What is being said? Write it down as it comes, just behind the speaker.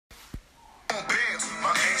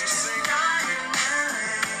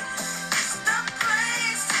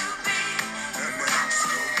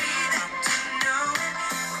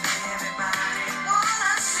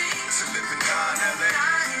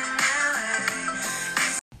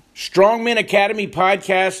Strongman Academy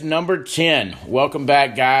podcast number 10. Welcome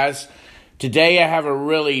back, guys. Today I have a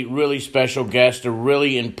really, really special guest, a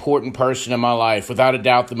really important person in my life. Without a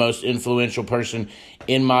doubt, the most influential person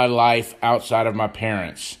in my life outside of my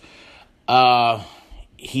parents.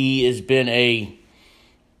 He has been a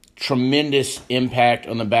tremendous impact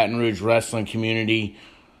on the Baton Rouge wrestling community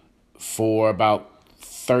for about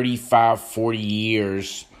 35, 40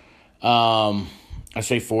 years. I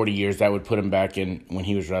say 40 years, that would put him back in when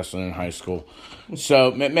he was wrestling in high school.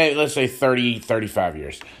 So maybe let's say 30, 35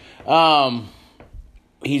 years.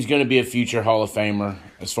 He's going to be a future Hall of Famer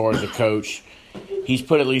as far as a coach. He's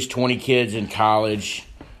put at least 20 kids in college,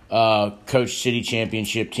 coached city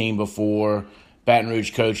championship team before, Baton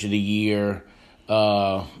Rouge Coach of the Year,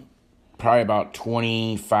 probably about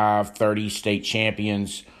 25, 30 state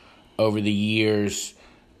champions over the years.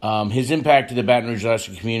 His impact to the Baton Rouge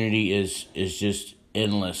wrestling community is just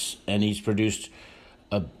endless, and he's produced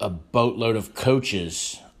a boatload of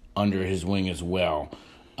coaches under his wing as well.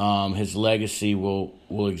 His legacy will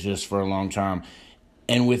exist for a long time.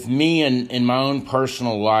 And with me in my own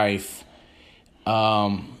personal life,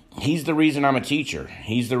 he's the reason I'm a teacher.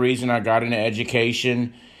 He's the reason I got into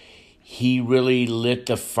education. He really lit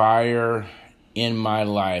the fire in my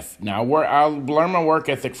life. Now, I learned my work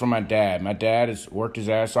ethic from my dad. My dad has worked his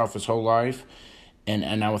ass off his whole life,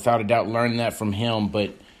 and I without a doubt learned that from him.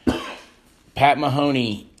 But Pat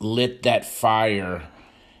Mahoney lit that fire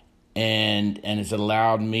and has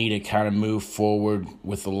allowed me to kind of move forward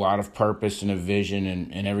with a lot of purpose and a vision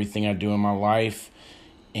and everything I do in my life.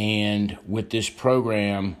 And with this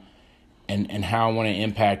program and how I want to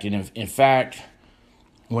impact it. In fact,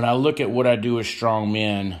 when I look at what I do as Strong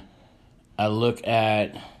Men, I look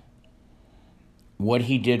at what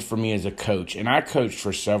he did for me as a coach. And I coached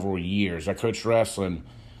for several years. I coached wrestling,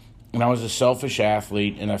 and I was a selfish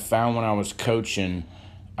athlete, and I found when I was coaching,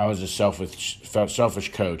 I was a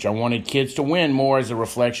selfish coach. I wanted kids to win more as a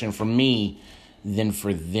reflection for me than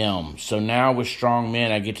for them. So now with Strong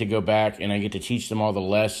Men, I get to go back and I get to teach them all the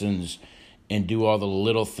lessons and do all the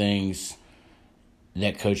little things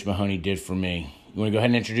that Coach Mahoney did for me. You want to go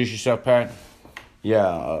ahead and introduce yourself, Pat?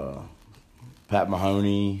 Yeah, Pat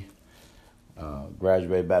Mahoney,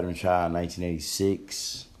 graduated Baton Rouge High in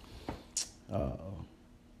 1986,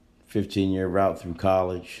 15-year route through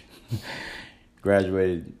college,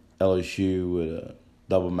 graduated LSU with a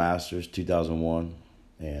double master's 2001,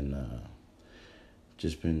 and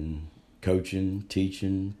just been coaching,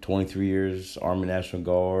 teaching, 23 years, Army National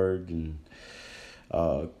Guard, and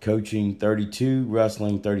coaching 32,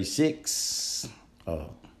 wrestling 36,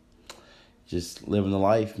 just living the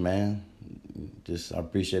life, man. I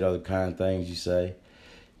appreciate all the kind things you say.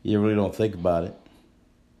 You really don't think about it.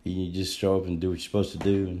 You just show up and do what you're supposed to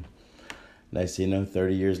do. And next thing you know,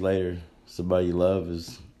 30 years later, somebody you love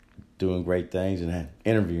is doing great things and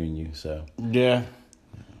interviewing you. So yeah.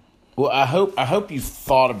 Well, I hope you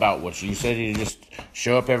thought about what you said. You just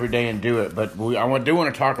show up every day and do it. But I do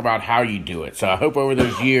want to talk about how you do it. So I hope over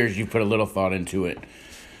those years you put a little thought into it.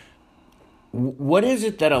 What is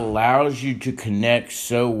it that allows you to connect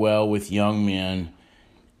so well with young men?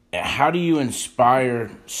 How do you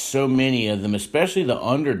inspire so many of them, especially the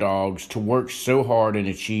underdogs, to work so hard and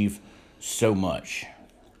achieve so much?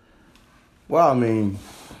 Well, I mean,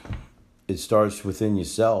 it starts within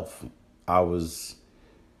yourself. When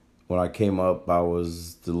I came up, I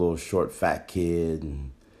was the little short, fat kid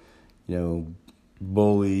and,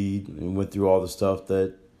 bullied and went through all the stuff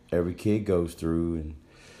that every kid goes through. And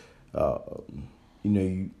I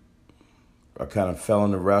kind of fell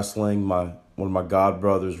into wrestling. One of my god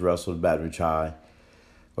brothers wrestled at Baton Rouge High,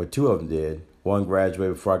 or two of them did. One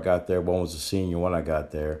graduated before I got there. One was a senior when I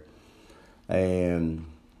got there. And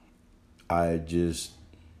I just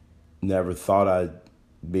never thought I'd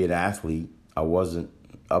be an athlete. I wasn't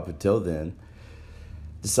up until then.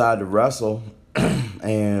 Decided to wrestle,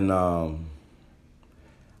 and I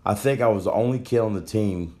think I was the only kid on the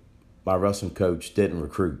team my wrestling coach didn't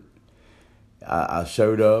recruit. I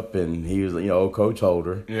showed up, and he was, old Coach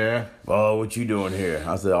Holder. Yeah. Oh, what you doing here?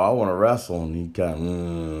 I said, I want to wrestle. And he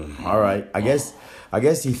kind of, all right. I guess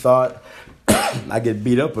he thought I get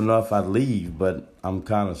beat up enough, I'd leave. But I'm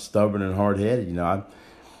kind of stubborn and hard-headed. I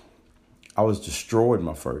was destroyed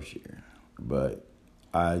my first year. But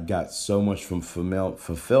I got so much from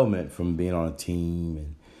fulfillment from being on a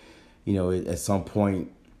team. And, at some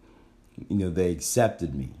point, they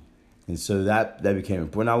accepted me. And so that became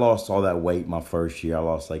important. When I lost all that weight my first year, I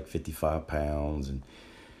lost like 55 pounds, and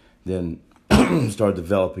then started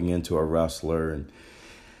developing into a wrestler.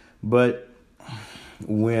 But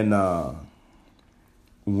when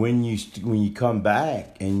you come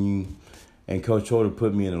back and and Coach Holder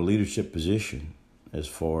put me in a leadership position as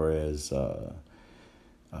far as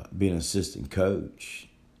being an assistant coach,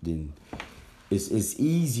 then it's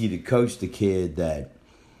easy to coach the kid that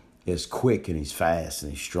is quick and he's fast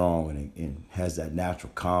and he's strong and has that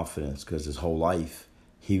natural confidence because his whole life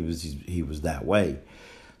he was that way.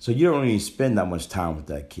 So you don't even spend that much time with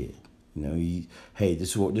that kid. You know, hey, this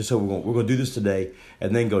is what we're gonna do this today,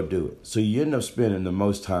 and then go do it. So you end up spending the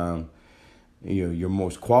most time, you know, your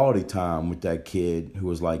most quality time with that kid who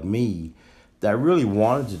was like me, that really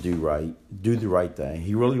wanted to do the right thing.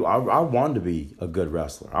 I wanted to be a good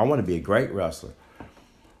wrestler. I want to be a great wrestler,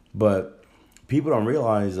 but people don't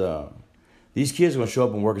realize these kids are gonna show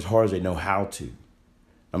up and work as hard as they know how to.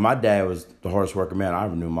 And my dad was the hardest working man I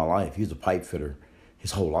ever knew in my life. He was a pipe fitter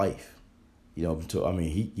his whole life. You know,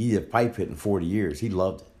 he did pipe fitting 40 years. He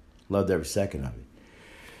loved it. Loved every second of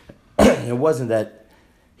it. It wasn't that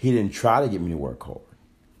he didn't try to get me to work hard.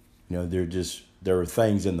 You know, there were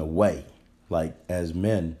things in the way. Like, as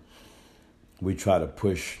men, we try to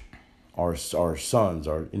push our sons,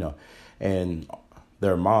 and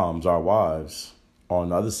their moms, our wives, on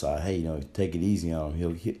the other side. Hey, take it easy on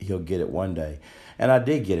him. He'll get it one day. And I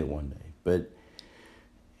did get it one day. But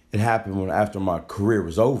it happened after my career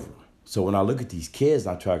was over. So when I look at these kids,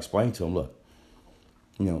 I try to explain to them, look,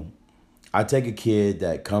 I take a kid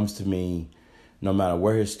that comes to me no matter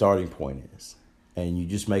where his starting point is, and you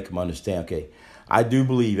just make him understand, okay, I do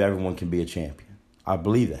believe everyone can be a champion. I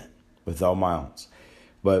believe that with all my ounce.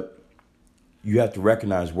 But you have to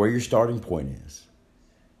recognize where your starting point is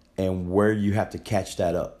and where you have to catch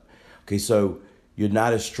that up. Okay, so you're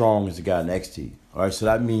not as strong as the guy next to you. All right, so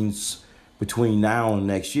that means between now and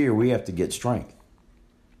next year, we have to get strength.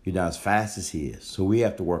 You're not as fast as he is. So we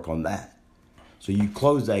have to work on that. So you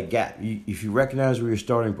close that gap. If you recognize where you're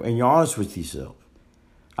starting, and you're honest with yourself.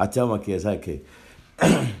 I tell my kids, hey, kid,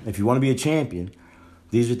 if you want to be a champion,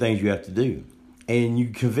 these are things you have to do. And you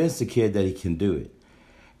convince the kid that he can do it.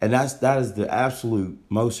 And that is the absolute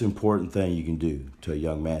most important thing you can do to a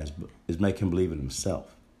young man is make him believe in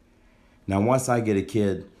himself. Now, once I get a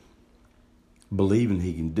kid believing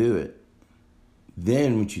he can do it,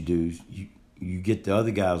 then what you do is you get the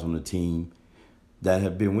other guys on the team that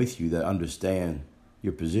have been with you, that understand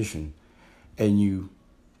your position, and you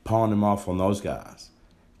pawn them off on those guys.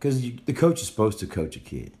 Because the coach is supposed to coach a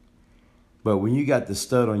kid. But when you got the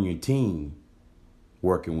stud on your team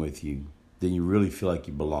working with you, then you really feel like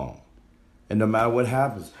you belong. And no matter what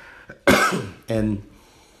happens, and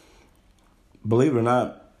believe it or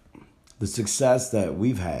not, the success that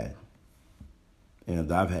we've had, and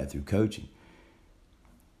that I've had through coaching,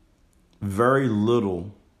 very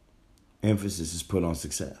little emphasis is put on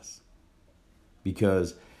success.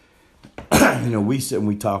 Because, we sit and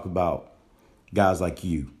we talk about guys like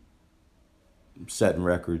you, setting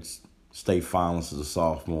records, state finalists as a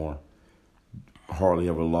sophomore, hardly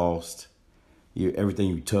ever lost. Everything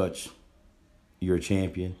you touch, you're a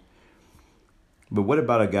champion. But what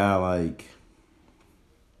about a guy like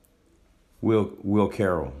Will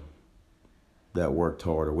Carroll that worked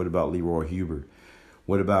hard? Or what about Leroy Hubert?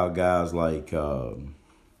 What about guys like, Will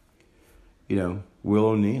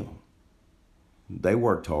O'Neal? They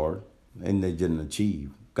worked hard and they didn't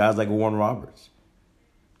achieve. Guys like Warren Roberts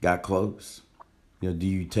got close. Do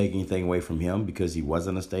you take anything away from him because he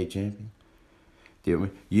wasn't a state champion?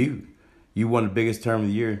 You won the biggest tournament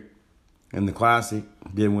of the year in the Classic,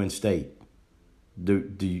 didn't win state.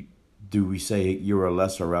 Do we say you're a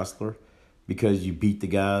lesser wrestler because you beat the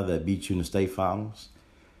guy that beat you in the state finals?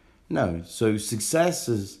 No. So success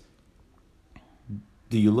is,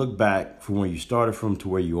 do you look back from where you started from to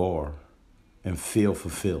where you are and feel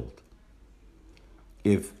fulfilled?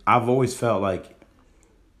 If I've always felt like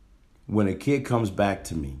when a kid comes back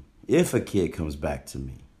to me, if a kid comes back to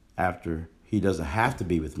me after he doesn't have to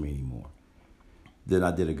be with me anymore, then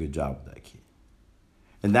I did a good job with that kid.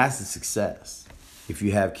 And that's the success. If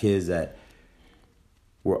you have kids that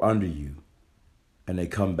were under you and they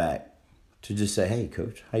come back to just say, hey,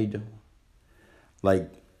 coach, how you doing?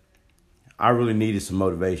 Like, I really needed some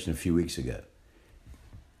motivation a few weeks ago.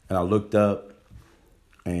 And I looked up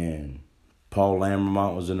and Paul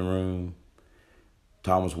Lambermont was in the room.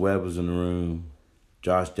 Thomas Webb was in the room.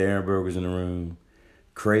 Josh Darenberg was in the room.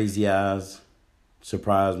 Crazy Eyes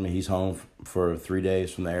surprised me. He's home for 3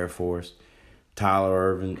 days from the Air Force. Tyler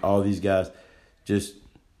Irvin, all these guys. Just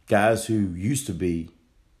guys who used to be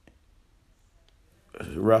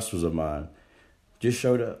wrestlers of mine just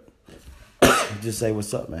showed up. Just say,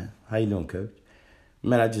 what's up, man? How you doing, coach?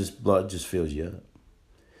 Man, blood just fills you up.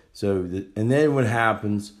 So, and then what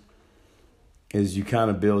happens is you kind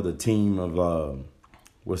of build a team of,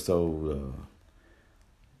 what's the old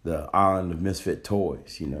the island of misfit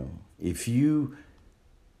toys. If you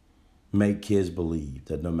make kids believe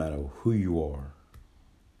that no matter who you are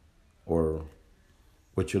or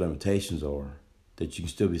what your limitations are, that you can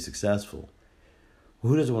still be successful,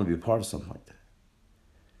 who doesn't want to be a part of something like that?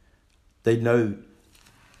 They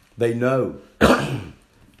know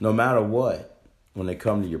no matter what, when they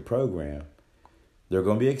come to your program, they're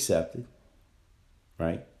going to be accepted,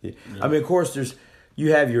 right? Yeah. I mean, of course,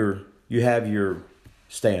 you have your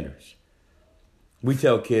standards. We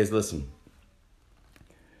tell kids, listen,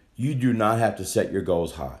 you do not have to set your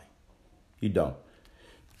goals high. You don't.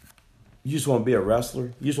 You just want to be a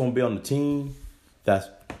wrestler. You just want to be on the team.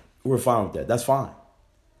 We're fine with that. That's fine.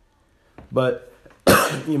 But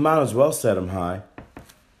you might as well set them high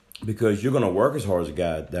because you're going to work as hard as a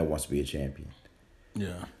guy that wants to be a champion.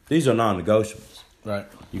 Yeah. These are non-negotiables. Right.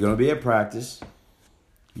 You're going to be at practice.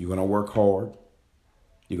 You're going to work hard.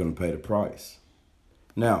 You're going to pay the price.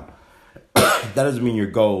 Now, that doesn't mean your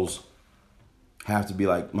goals have to be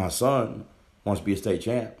like my son wants to be a state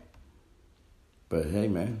champ. But hey,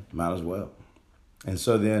 man, might as well. And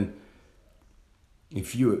so then,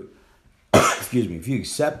 if you, if you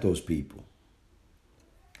accept those people,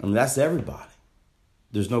 I mean, that's everybody.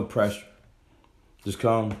 There's no pressure. Just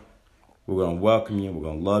come. We're going to welcome you. We're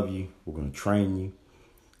going to love you. We're going to train you.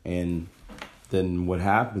 And then what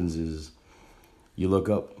happens is you look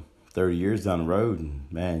up 30 years down the road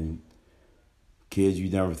and, man, kids you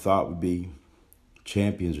never thought would be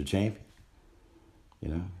champions are champions.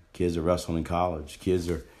 Kids are wrestling in college. Kids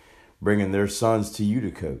are bringing their sons to you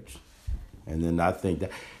to coach. And then I think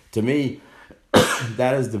that, to me,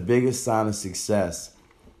 that is the biggest sign of success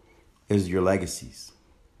is your legacies.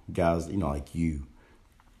 Guys, like you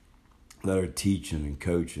that are teaching and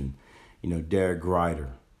coaching. Derek Grider,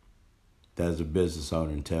 that is a business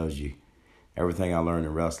owner and tells you everything I learned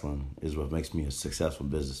in wrestling is what makes me a successful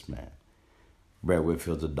businessman. Brett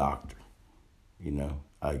Whitfield's a doctor.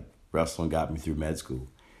 Wrestling got me through med school.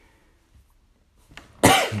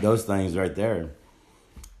 Those things right there,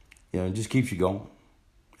 it just keeps you going.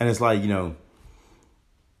 And it's like, you're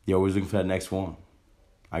always looking for that next one.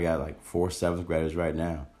 I got like 4 7th graders right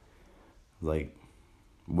now. Like,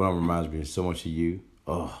 one of them reminds me so much of you.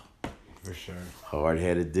 Oh, for sure.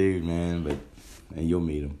 Hard-headed dude, man, and you'll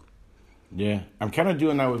meet him. Yeah, I'm kind of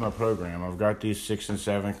doing that with my program. I've got these 6th and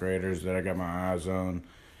 7th graders that I got my eyes on.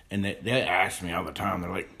 And they ask me all the time.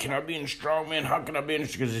 They're like, can I be in strongman? How can I be in?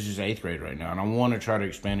 Because this is 8th grade right now. And I want to try to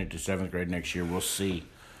expand it to 7th grade next year. We'll see.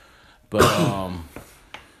 But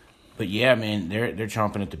yeah, man, they're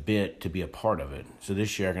chomping at the bit to be a part of it. So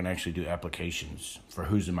this year I can actually do applications for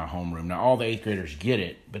who's in my homeroom. Now, all the 8th graders get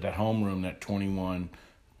it. But that homeroom, that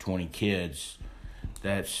 20 kids,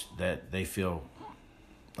 that they feel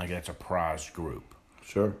like that's a prized group.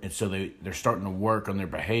 Sure. And so they're starting to work on their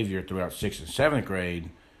behavior throughout 6th and 7th grade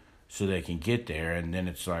so they can get there, and then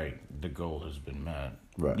it's like the goal has been met.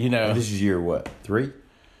 Right. And this is year what? 3?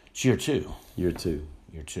 It's year 2. Year 2.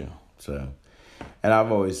 Year 2. So, and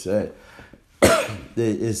I've always said,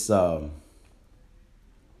 it's you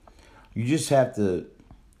just have to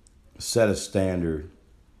set a standard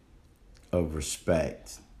of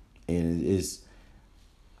respect, and it's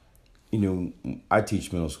I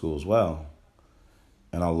teach middle school as well,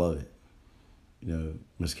 and I love it.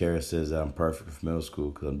 Miss Kara says that I'm perfect for middle school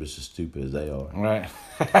because I'm just as stupid as they are. Right.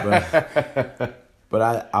 but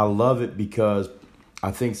I love it because I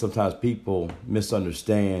think sometimes people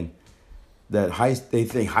misunderstand that they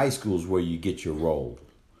think high school is where you get your role,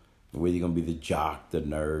 where you're going to be the jock, the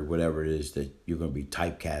nerd, whatever it is that you're going to be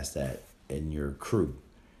typecast at in your crew.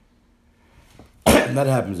 That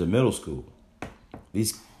happens in middle school.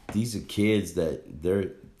 These are kids that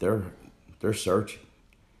they're searching.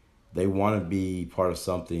 They want to be part of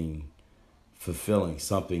something fulfilling,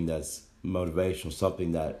 something that's motivational,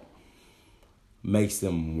 something that makes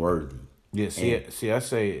them worthy. Yeah, see, I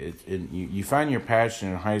say you find your passion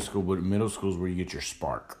in high school, but middle school is where you get your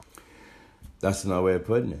spark. That's another way of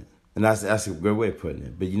putting it, and that's a good way of putting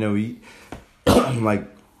it. But like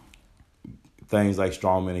things like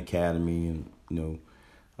Strongman Academy, and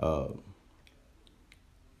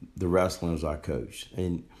the wrestlers I coach,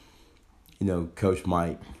 and Coach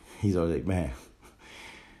Mike. He's always like, man,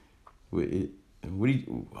 where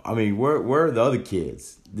are the other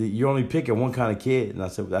kids? You're only picking one kind of kid. And I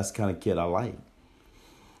said, well, that's the kind of kid I like.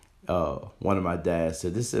 One of my dads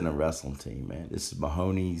said, this isn't a wrestling team, man. This is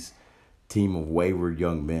Mahoney's team of wayward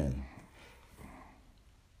young men.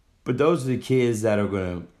 But those are the kids that are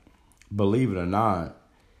going to, believe it or not,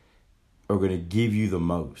 are going to give you the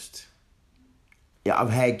most. Yeah,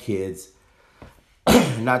 I've had kids,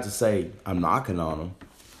 not to say I'm knocking on them,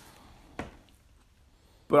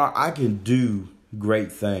 But I can do great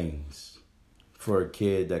things for a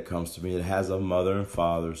kid that comes to me that has a mother and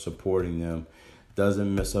father supporting them,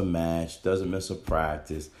 doesn't miss a match, doesn't miss a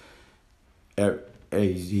practice.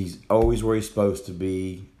 He's always where he's supposed to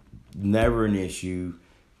be, never an issue.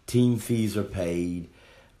 Team fees are paid.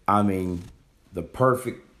 I mean, the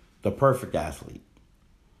perfect athlete.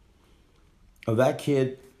 Of that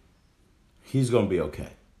kid, he's going to be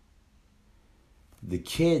okay. The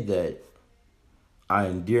kid that I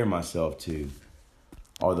endear myself to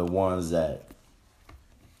are the ones that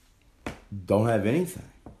don't have anything.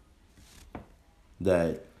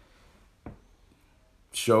 That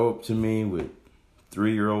show up to me with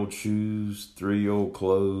 3-year-old shoes, 3-year-old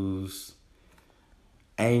clothes,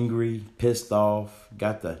 angry, pissed off,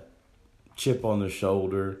 got the chip on their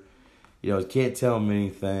shoulder. Can't tell them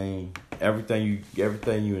anything. Everything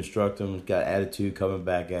you instruct them has got attitude coming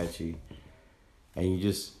back at you. And you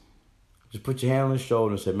just put your hand on his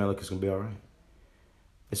shoulder and say, man, look, it's going to be all right.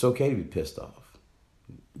 It's okay to be pissed off.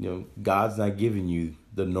 God's not giving you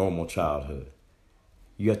the normal childhood.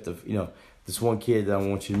 You have to, this one kid that I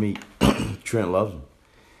want you to meet, Trent loves him.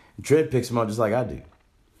 And Trent picks him up just like I do.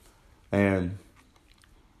 And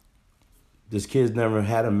this kid's never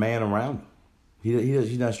had a man around him.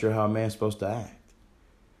 He's not sure how a man's supposed to act.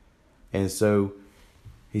 And so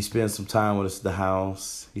he spent some time with us at the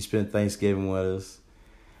house. He spent Thanksgiving with us.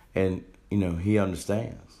 And, he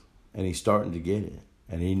understands. And he's starting to get it.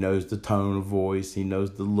 And he knows the tone of voice. He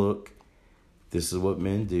knows the look. This is what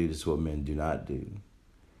men do. This is what men do not do.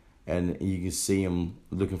 And you can see him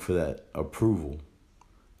looking for that approval.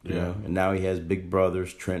 You know? And now he has big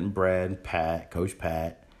brothers, Trent and Brad and Pat, Coach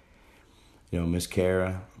Pat. Miss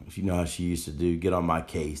Kara, you know how she used to do, get on my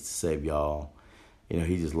case to save y'all.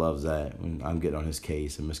 He just loves that when I'm getting on his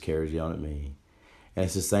case and Miss Kara's yelling at me. And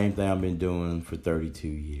it's the same thing I've been doing for 32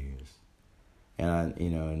 years.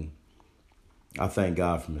 And I thank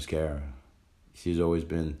God for Miss Kara. She's always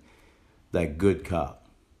been that good cop.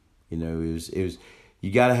 It was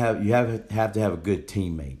you have to have a good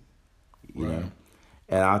teammate. You know?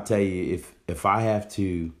 And I'll tell you, if I have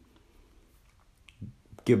to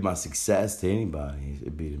give my success to anybody,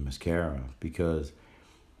 it'd be to Miss Kara, because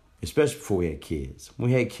especially before we had kids.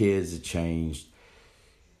 When we had kids, it changed.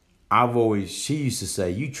 She used to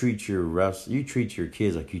say, you treat your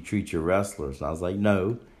kids like you treat your wrestlers. And I was like,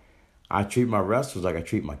 no, I treat my wrestlers like I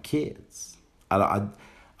treat my kids. I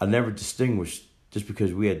never distinguished just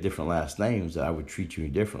because we had different last names that I would treat you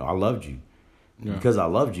any different. I loved you. Yeah. Because I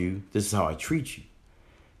loved you, this is how I treat you.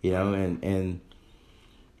 And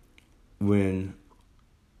when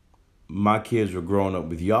my kids were growing up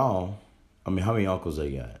with y'all, I mean, how many uncles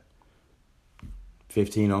they got?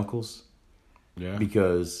 15 uncles? Yeah.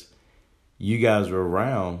 Because you guys were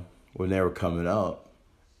around when they were coming up,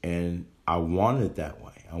 and I wanted it that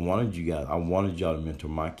way. I wanted y'all to mentor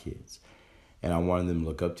my kids, and I wanted them to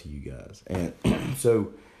look up to you guys. And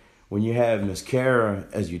so when you have Miss Kara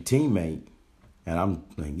as your teammate, and I'm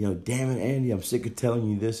like, damn it, Andy, I'm sick of telling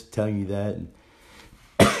you this, telling you that, and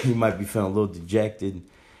you might be feeling a little dejected.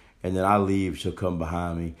 And then I leave, she'll come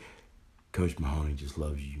behind me. Coach Mahoney just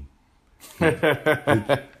loves you.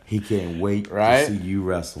 He can't wait to see you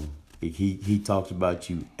wrestle. He talks about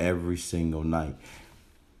you every single night.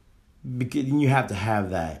 Because you have to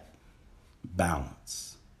have that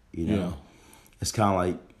balance. It's kind of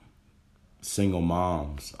like single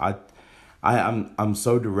moms. I'm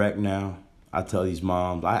so direct now. I tell these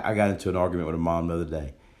moms. I got into an argument with a mom the other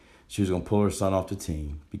day. She was gonna pull her son off the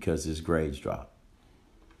team because his grades dropped.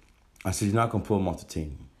 I said, you're not going to pull him off the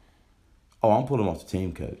team. Oh, I'm pulling him off the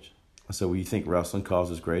team, coach. I said, well, you think wrestling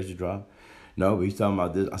causes grades to drop? No, but he's talking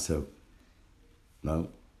about this. I said, no.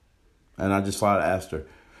 And I just flat asked her,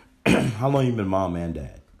 how long you been mom and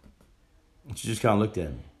dad? And she just kind of looked at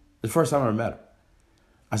me. It's the first time I ever met her.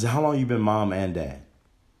 I said, how long you been mom and dad?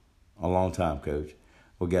 A long time, coach.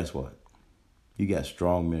 Well, guess what? You got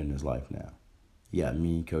strong men in his life now. You got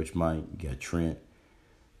me, Coach Mike. You got Trent.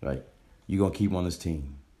 Right? You're going to keep him on this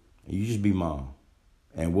team. You just be mom,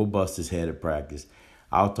 and we'll bust his head at practice.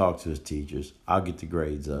 I'll talk to his teachers. I'll get the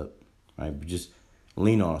grades up, right? But just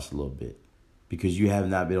lean on us a little bit, because you have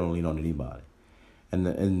not been able to lean on anybody,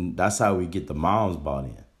 and that's how we get the moms bought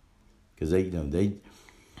in, because they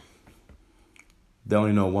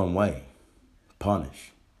only know one way: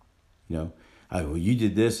 punish. Well, you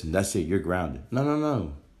did this, and that's it. You're grounded.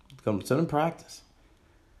 No. Come sit in practice.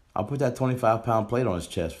 I'll put that 25-pound plate on his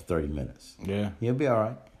chest for 30 minutes. Yeah, he'll be all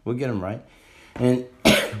right. We'll get him right. And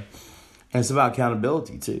it's about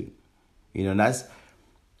accountability, too. And that's,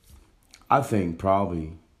 I think,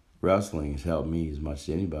 probably wrestling has helped me as much as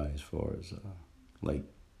anybody as far as,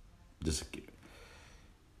 just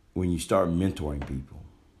when you start mentoring people,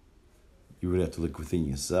 you really have to look within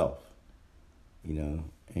yourself, you know.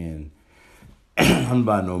 And I'm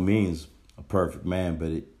by no means a perfect man,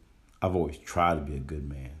 but I've always tried to be a good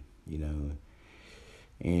man, you know.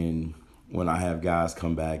 And when I have guys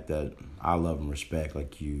come back that I love and respect,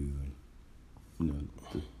 like you know,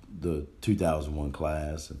 the 2001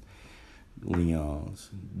 class and Leon's,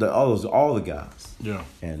 all the guys. Yeah.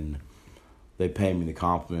 And they pay me the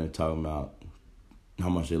compliment talking about how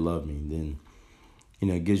much they love me. Then, you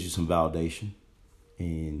know, it gives you some validation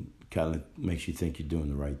and kind of makes you think you're doing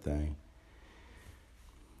the right thing.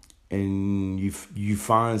 And you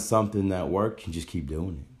find something that works and just keep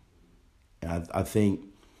doing it. And I think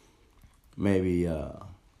maybe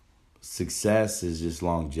success is just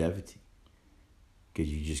longevity,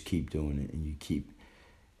 because you just keep doing it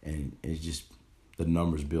and it's just the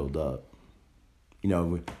numbers build up. You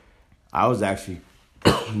know, I was actually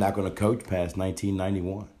not going to coach past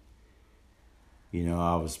 1991. You know,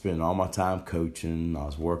 I was spending all my time coaching. I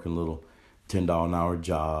was working a little $10 an hour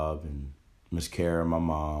job, and Miss Kara and my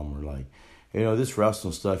mom were like, you know, this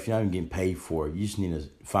wrestling stuff, you're not even getting paid for it. You just need to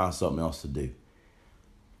find something else to do.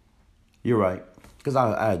 You're right. Because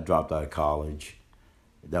I had dropped out of college.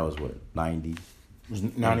 That was, 90?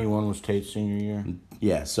 91 was Tate's senior year?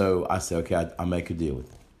 Yeah, so I said, okay, I'll make a deal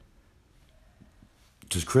with it.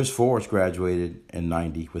 Because Chris Forrest graduated in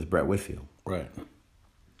 90 with Brett Whitfield. Right.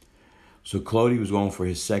 So Clody was going for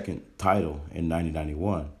his second title in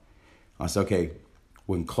 90-91. I said, okay,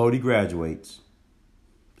 when Clody graduates,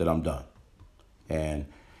 then I'm done. And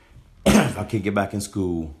if I can't get back in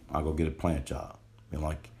school, I'll go get a plant job. And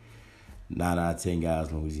like 9 out of 10 guys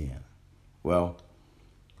in Louisiana. Well,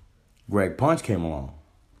 Greg Punch came along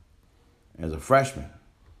as a freshman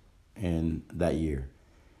in that year.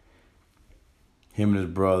 Him and his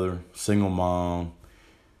brother, single mom,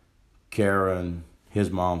 Kara and his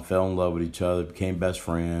mom fell in love with each other, became best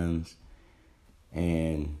friends.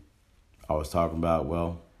 And I was talking about,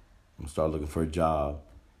 well, I'm gonna start looking for a job.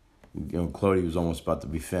 You know, Clody was almost about to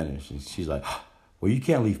be finished. And she's like, well, you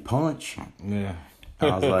can't leave Punch. Yeah.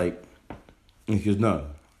 And I was like, and he goes, no,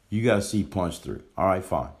 you got to see Punch through. All right,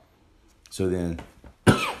 fine. So then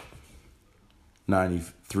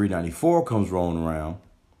 93, 94 comes rolling around.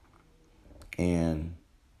 And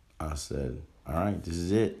I said, all right, this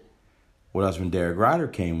is it. Well, that's when Derek Ryder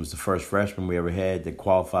came, was the first freshman we ever had that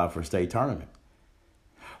qualified for a state tournament.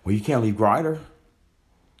 Well, you can't leave Ryder.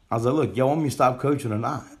 I was like, look, y'all want me to stop coaching or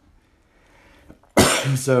not?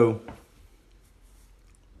 So,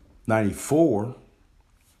 94,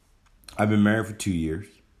 I've been married for 2 years.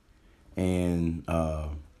 And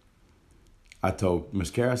I told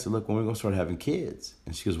Miss Kara, I said, look, when we're going to start having kids?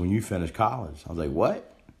 And she goes, when you finish college. I was like, what?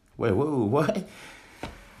 Wait, what?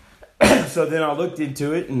 So then I looked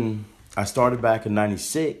into it, and I started back in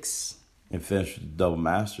 96 and finished with the double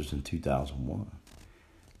masters in 2001.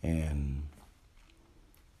 And,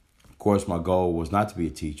 of course, my goal was not to be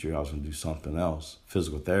a teacher. I was going to do something else.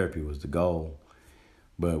 Physical therapy was the goal.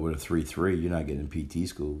 But with a 3.3, you're not getting PT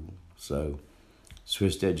school. So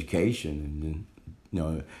switched to education. And then, you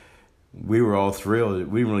know, we were all thrilled.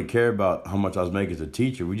 We didn't really care about how much I was making as a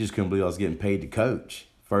teacher. We just couldn't believe I was getting paid to coach.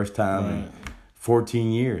 First time in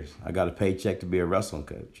 14 years, I got a paycheck to be a wrestling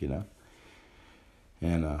coach, you know.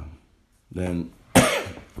 And then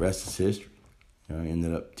rest is history. You know, I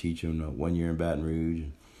ended up teaching 1 year in Baton Rouge.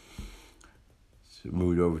 And so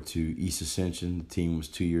moved over to East Ascension. The team was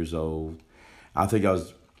 2 years old. I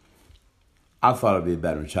thought I'd be a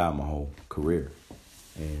Baton Rouge child my whole career.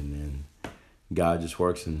 And then God just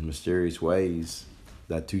works in mysterious ways.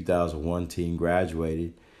 That 2001 team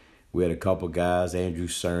graduated. We had a couple guys, Andrew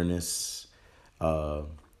Cernis,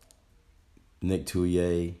 Nick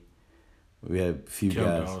Touye. We had a few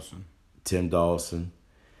guys. Tim Dawson.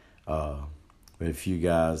 We had a few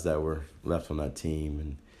guys that were left on that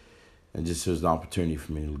team. And just there was an opportunity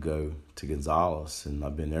for me to go to Gonzales. And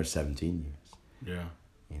I've been there 17 years. Yeah.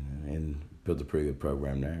 You know, and built a pretty good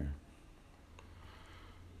program there.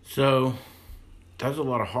 So that's a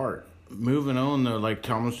lot of heart. Moving on, though, like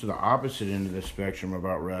almost to the opposite end of the spectrum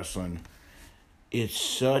about wrestling, it's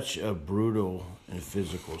such a brutal and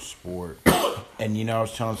physical sport. And, you know, I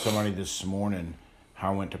was telling somebody this morning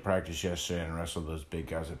how I went to practice yesterday and wrestled those big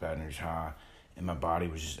guys at Baton Rouge High, and my body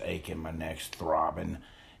was just aching, my neck's throbbing.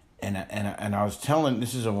 And I was telling,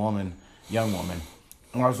 this is a woman, young woman,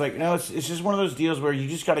 and I was like, no, it's just one of those deals where you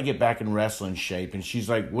just got to get back in wrestling shape. And she's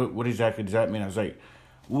like, what exactly does that mean? I was like,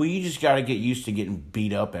 well, you just got to get used to getting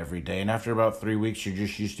beat up every day. And after about 3 weeks, you're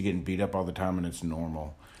just used to getting beat up all the time, and it's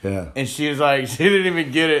normal. Yeah. And she was like, she didn't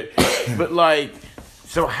even get it. But, like,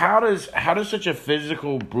 so how does such a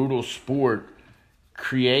physical, brutal sport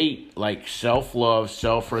create like self-love,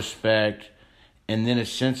 self-respect, and then a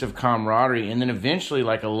sense of camaraderie, and then eventually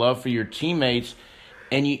like a love for your teammates,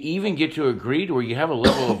 and you even get to agree to where you have a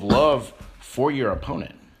level of love for your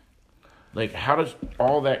opponent. Like, how does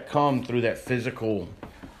all that come through that physical?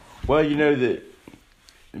 Well, that,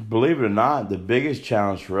 believe it or not, the biggest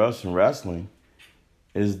challenge for us in wrestling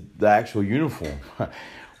is the actual uniform.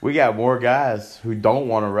 We got more guys who don't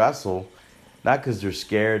want to wrestle, not because they're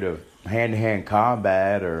scared of hand-to-hand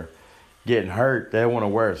combat or getting hurt. They want to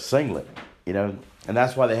wear a singlet, and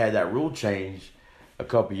that's why they had that rule change a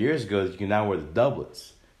couple years ago that you can now wear the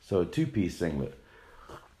doublets, so a two-piece singlet.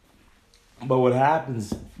 But what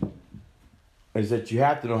happens is that you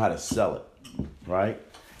have to know how to sell it, right?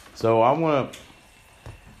 So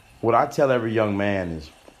what I tell every young man is,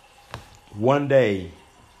 one day,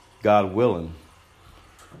 God willing,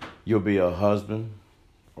 you'll be a husband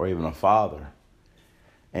or even a father.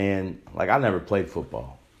 And, I never played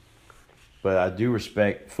football. But I do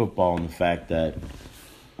respect football in the fact that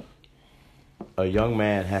a young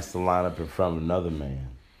man has to line up in front of another man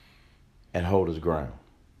and hold his ground.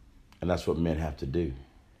 And that's what men have to do.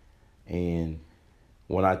 And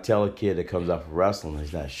when I tell a kid that comes out for wrestling,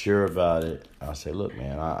 he's not sure about it, I say, look,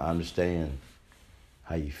 man, I understand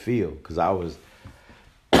how you feel. Because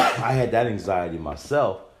I had that anxiety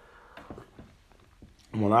myself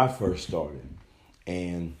when I first started.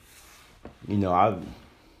 And,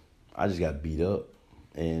 I just got beat up.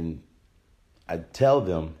 And I tell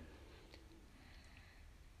them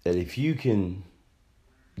that if you can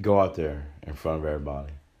go out there in front of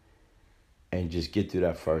everybody and just get through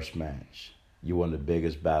that first match, you won the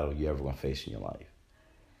biggest battle you're ever going to face in your life.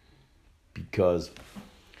 Because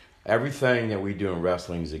everything that we do in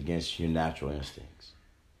wrestling is against your natural instincts.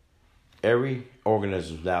 Every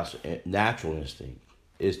organism's natural instinct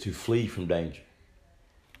is to flee from danger,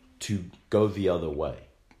 to go the other way,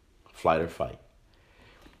 flight or fight.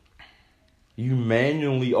 You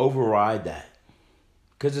manually override that.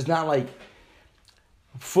 Because it's not like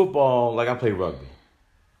football, I play rugby.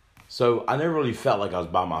 So I never really felt like I was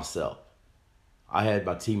by myself. I had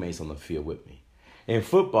my teammates on the field with me. In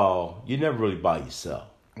football, you're never really by yourself.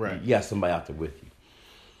 Right. You got somebody out there with you.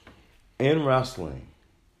 In wrestling,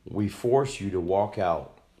 we force you to walk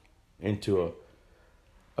out into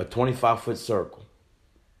a 25-foot circle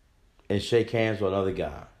and shake hands with another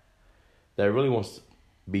guy that really wants to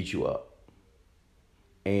beat you up.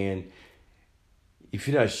 And if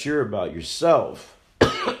you're not sure about yourself,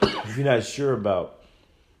 if you're not sure about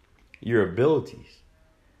your abilities,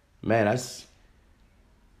 man, that's...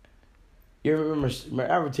 You ever remember?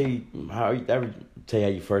 I ever tell you how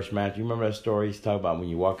you first match? You remember that story? He's talking about when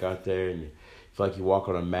you walk out there and you feel like you walk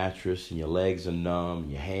on a mattress and your legs are numb,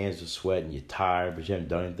 and your hands are sweating, you're tired, but you haven't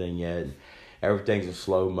done anything yet, and everything's in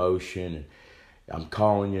slow motion. And I'm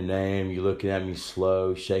calling your name, you're looking at me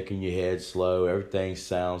slow, shaking your head slow. Everything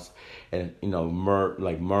sounds, and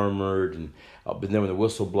murmured, and but then when the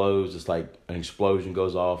whistle blows, it's like an explosion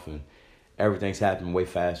goes off, and everything's happening way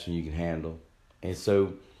faster than you can handle. And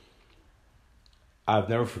so I've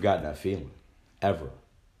never forgotten that feeling, ever.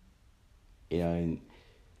 And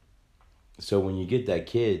so when you get that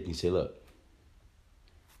kid, you say, look,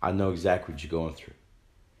 I know exactly what you're going through.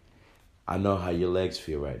 I know how your legs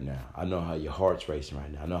feel right now. I know how your heart's racing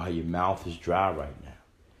right now. I know how your mouth is dry right now.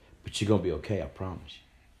 But you're going to be okay, I promise you.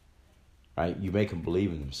 Right? You make them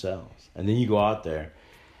believe in themselves. And then you go out there,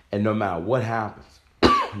 and no matter what happens,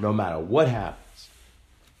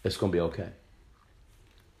 it's going to be okay.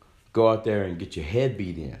 Go out there and get your head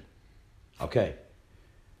beat in. Okay.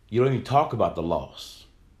 You don't even talk about the loss.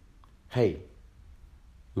 Hey,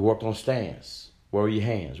 we worked on stance. Where were your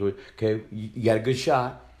hands? Okay, you got a good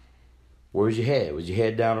shot. Where's your head? Was your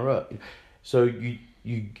head down or up? So you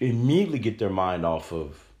immediately get their mind off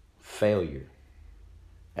of failure.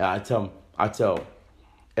 And I tell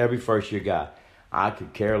every first year guy, I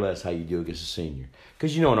could care less how you do against a senior.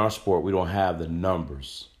 Because in our sport, we don't have the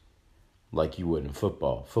numbers like you would in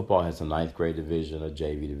football. Football has a 9th grade division, a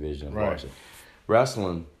JV division, and varsity.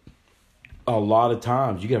 Wrestling, a lot of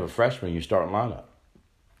times you can have a freshman in your starting lineup.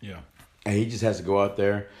 Yeah. And he just has to go out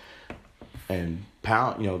there and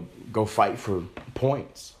pound, go fight for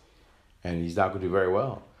points. And he's not going to do very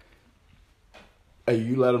well. Hey,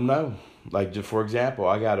 you let him know. Like, just for example,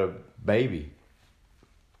 I got a baby.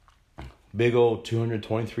 Big old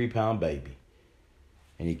 223-pound baby.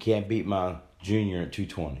 And he can't beat my junior at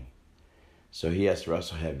 220. So he has to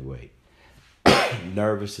wrestle heavyweight.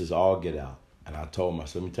 Nervous as all get out. And I told him, I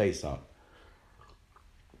said, let me tell you something.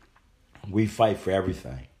 We fight for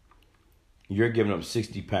everything. You're giving up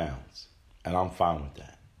 60 pounds. And I'm fine with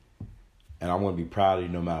that. And I'm going to be proud of you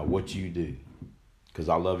no matter what you do. because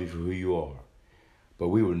I love you for who you are. But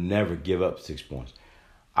we will never give up 6 points.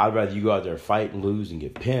 I'd rather you go out there, fight and lose and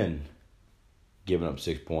get pinned giving up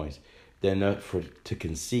 6 points than to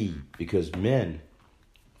concede, because men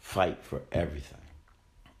fight for everything.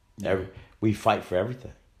 We fight for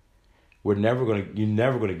everything. You're never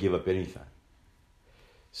gonna give up anything.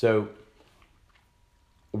 So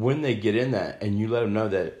when they get in that and you let them know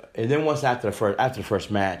that, and then once after the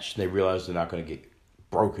first match, they realize they're not gonna get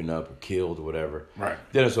broken up or killed or whatever. Right.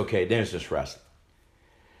 Then it's okay. Then it's just wrestling.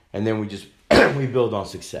 And then we just we build on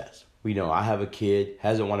success. We know I have a kid,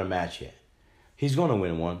 hasn't won a match yet. He's gonna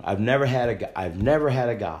win one. I've never had a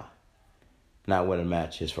guy not win a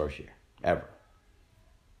match his first year. Ever.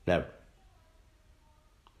 Never.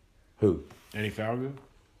 Who? Eddie Falgood?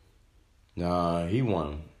 No, he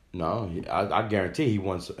won. No, I guarantee he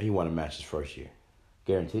won a match his first year.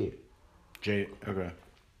 Guarantee it. Okay.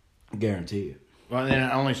 Guarantee it. Well, then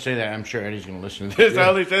I only say that. I'm sure Eddie's going to listen to this. Yeah. I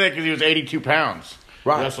only say that because he was 82 pounds.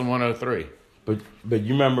 Right. Wrestling 103. But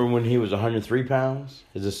you remember when he was 103 pounds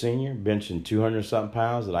as a senior, benching 200-something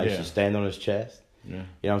pounds that I used to stand on his chest? Yeah.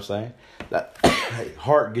 You know what I'm saying? That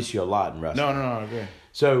heart gets you a lot in wrestling. No, I agree.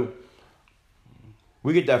 So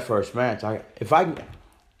we get that first match. If I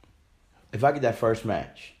get that first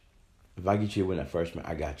match, if I get you to win that first match,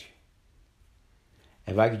 I got you.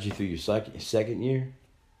 If I get you through your second year,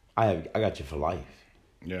 I got you for life.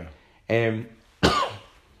 Yeah. And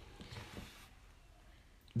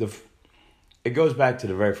it goes back to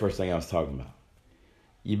the very first thing I was talking about.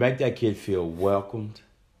 You make that kid feel welcomed,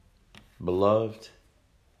 beloved,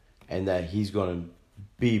 and that he's going to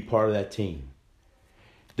be part of that team.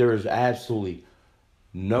 There is absolutely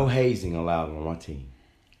no hazing allowed on my team.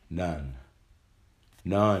 None.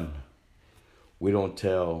 We don't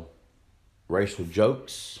tell racial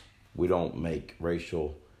jokes. We don't make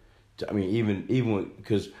racial... even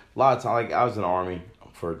because a lot of times, like I was in the Army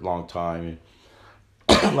for a long time, and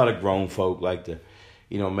a lot of grown folk like to,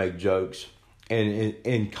 make jokes and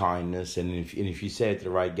in kindness, and if you say it to the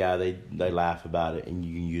right guy, they laugh about it, and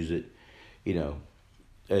you can use it,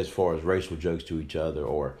 as far as racial jokes to each other,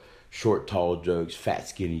 or short tall jokes, fat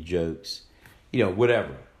skinny jokes,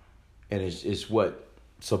 whatever, and it's what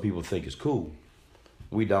some people think is cool.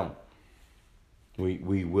 We don't.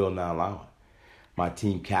 We will not allow it. My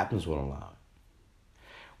team captains won't allow it.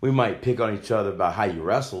 We might pick on each other about how you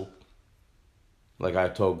wrestled. Like I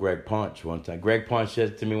told Greg Punch one time. Greg Punch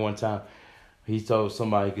said to me one time, he told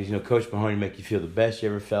somebody, because, Coach Mahoney make you feel the best you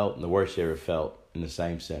ever felt and the worst you ever felt in the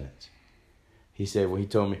same sentence. He said, he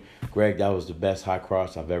told me, Greg, that was the best high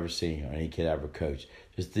cross I've ever seen or any kid I ever coached.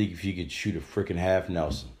 Just think if you could shoot a freaking half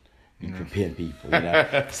Nelson, you could pin people,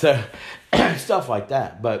 So, stuff like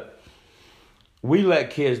that. But we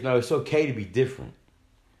let kids know it's okay to be different.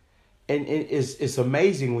 And it's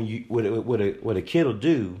amazing when what a kid will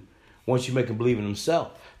do once you make them believe in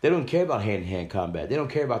themselves. They don't care about hand-to-hand combat. They don't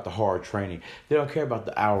care about the hard training. They don't care about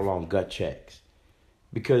the hour-long gut checks,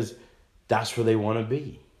 because that's where they want to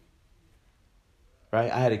be.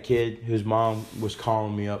 Right? I had a kid whose mom was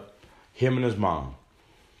calling me up, him and his mom.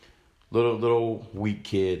 Little weak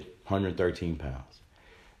kid, 113 pounds.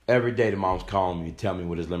 Every day the mom's calling me and telling me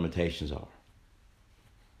what his limitations are.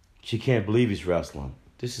 She can't believe he's wrestling.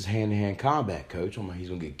 This is hand-to-hand combat, coach. I'm like, he's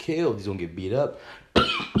going to get killed. He's going to get beat up.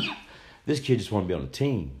 This kid just want to be on the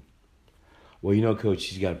team. Well, coach,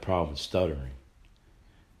 he's got a problem with stuttering.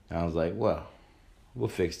 And I was like, well, we'll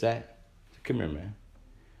fix that. Come here, man.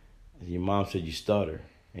 Your mom said you stutter.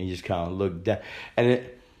 And you just kind of look down. And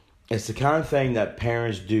it's the kind of thing that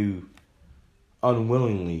parents do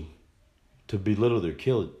unwillingly to belittle their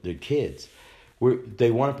kids.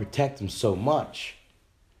 They want to protect them so much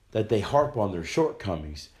that they harp on their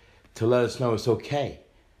shortcomings to let us know it's okay,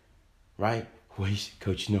 right? Well,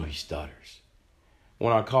 coach, he stutters.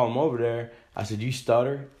 When I call him over there, I said, you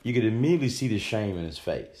stutter? You could immediately see the shame in his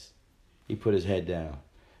face. He put his head down.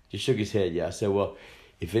 Just shook his head, yeah. I said, well,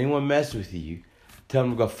 if anyone messes with you, tell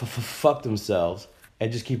them to go fuck themselves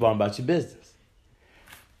and just keep on about your business.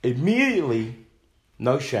 Immediately,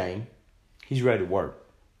 no shame, he's ready to work.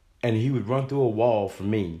 And he would run through a wall for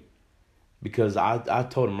me, because I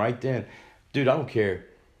told him right then, dude, I don't care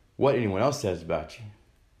what anyone else says about you.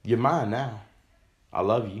 You're mine now. I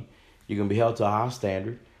love you. You're going to be held to a high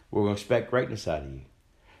standard. We're going to expect greatness out of you.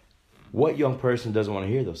 What young person doesn't want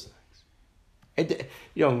to hear those things?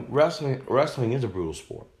 Wrestling is a brutal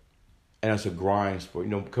sport. And it's a grind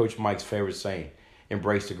sport. Coach Mike's favorite saying,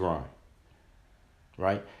 embrace the grind.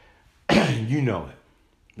 Right? You know it.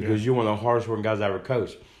 Because you're one of the hardest working guys I ever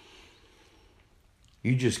coached.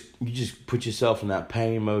 You just put yourself in that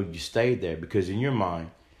pain mode. You stayed there because in your mind,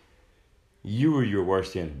 you were your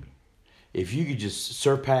worst enemy. if you could just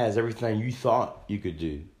surpass everything you thought you could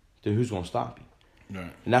do, then who's going to stop you?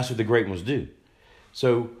 Right. And that's what the great ones do.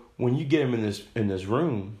 So when you get them in this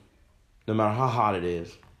room, no matter how hot it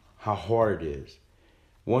is, how hard it is,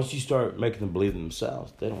 once you start making them believe in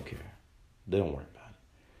themselves, they don't care. They don't worry about it.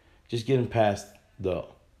 Just get them past the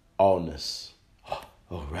allness.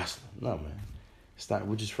 Oh, wrestling. No, man. It's not.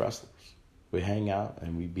 We're just wrestlers. We hang out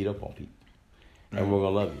and we beat up on people. And we're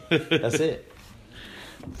going to love you. That's it.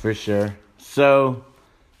 For sure. So,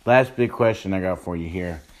 last big question I got for you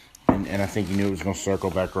here. And I think you knew it was going to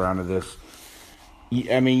circle back around to this.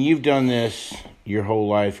 I mean, you've done this your whole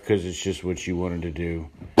life because it's just what you wanted to do.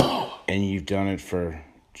 And you've done it for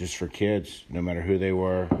kids, no matter who they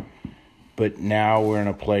were. But now we're in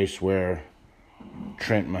a place where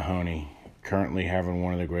Trent Mahoney, currently having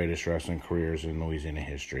one of the greatest wrestling careers in Louisiana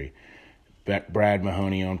history. Brad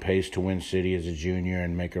Mahoney on pace to win city as a junior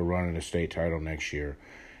and make a run at a state title next year.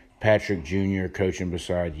 Patrick Jr. coaching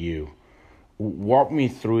beside you. Walk me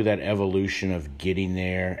through that evolution of getting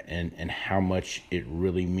there and how much it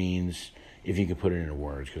really means, if you can put it into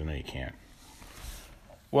words, because I know you can't.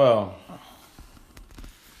 Well,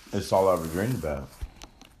 it's all I ever dreamed about.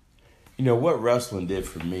 You know, what wrestling did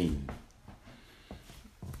for me,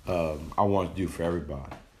 I want to do for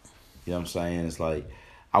everybody. You know what I'm saying? It's like,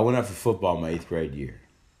 I went out for football my 8th grade year.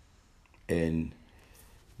 And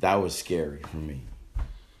that was scary for me.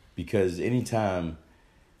 Because anytime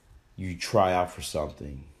you try out for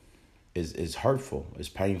something, it's hurtful, it's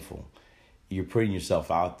painful. You're putting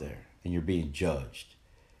yourself out there and you're being judged.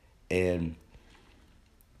 And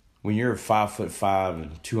when you're 5'5"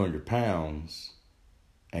 and 200 pounds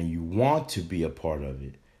and you want to be a part of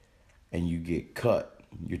it and you get cut,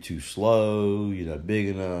 you're too slow, you're not big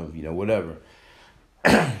enough, whatever.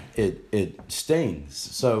 It stings.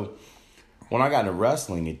 So when I got into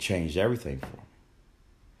wrestling, it changed everything for me.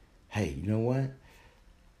 Hey, you know what?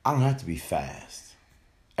 I don't have to be fast.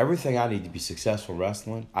 Everything I need to be successful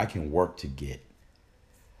wrestling, I can work to get.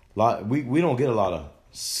 We don't get a lot of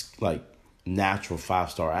natural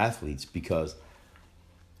 5-star athletes because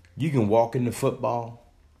you can walk into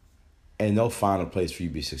football and they'll find a place for you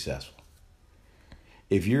to be successful.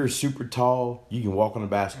 If you're super tall, you can walk on a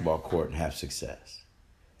basketball court and have success.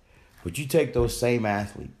 But you take those same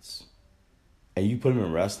athletes and you put them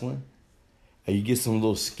in wrestling and you get some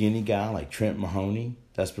little skinny guy like Trent Mahoney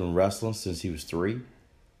that's been wrestling since he was 3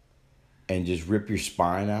 and just rip your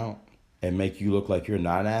spine out and make you look like you're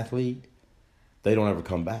not an athlete, they don't ever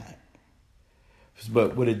come back.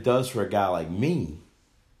 But what it does for a guy like me,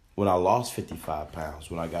 when I lost 55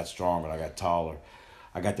 pounds, when I got stronger, I got taller,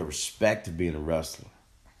 I got the respect of being a wrestler.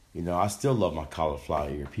 I still love my cauliflower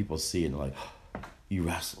ear. People see it and they're like, oh, you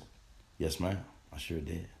wrestled. Yes, ma'am. I sure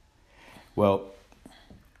did. Well,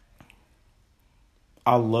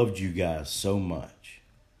 I loved you guys so much.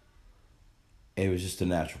 It was just a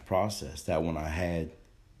natural process that when I had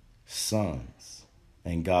sons,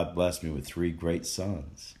 and God blessed me with 3 great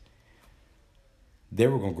sons, they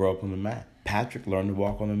were going to grow up on the mat. Patrick learned to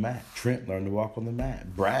walk on the mat. Trent learned to walk on the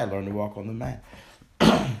mat. Brad learned to walk on the mat.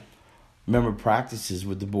 Remember practices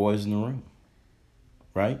with the boys in the room,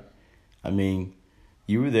 right? I mean,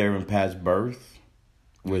 you were there in Pat's birth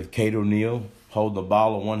with Kate O'Neill holding the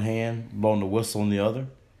ball in one hand, blowing the whistle in the other. You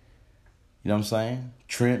know what I'm saying?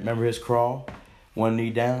 Trent, remember his crawl? One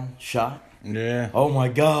knee down, shot. Yeah. Oh, my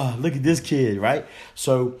God, look at this kid, right?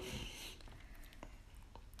 So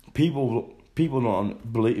people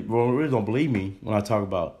really don't believe me when I talk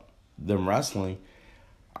about them wrestling.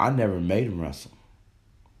 I never made them wrestle.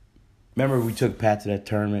 Remember we took Pat to that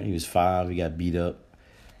tournament? He was 5. He got beat up.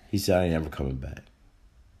 He said, I ain't never coming back.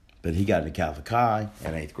 But he got into Catholic High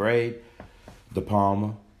in 8th grade. De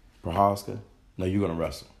Palma, Prohaska. No, you're going to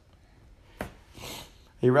wrestle.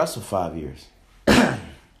 He wrestled 5 years.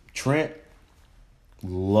 Trent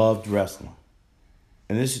loved wrestling.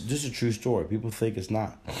 And this is a true story. People think it's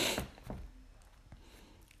not.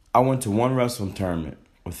 I went to one wrestling tournament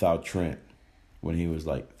without Trent when he was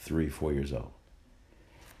like 3, 4 years old.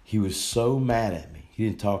 He was so mad at me. He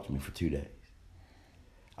didn't talk to me for 2 days.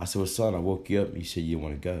 I said, well, son, I woke you up and you said you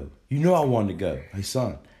want to go. You know I wanted to go. Hey,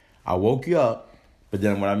 son, I woke you up, but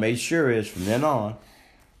then what I made sure is from then on,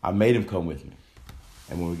 I made him come with me.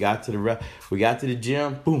 And when we got to the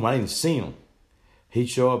gym, boom, I didn't even see him. He'd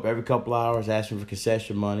show up every couple hours, asking for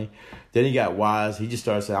concession money. Then he got wise. He just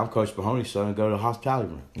started saying, I'm Coach Mahoney's son, and go to the hospitality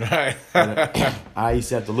room. And I used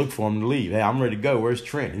to have to look for him to leave. Hey, I'm ready to go. Where's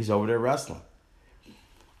Trent? He's over there wrestling.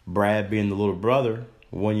 Brad, being the little brother,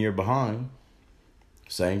 1 year behind,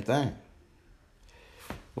 same thing.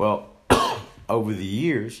 Well, over the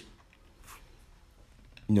years,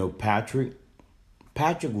 Patrick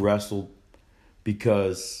wrestled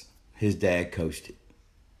because his dad coached it.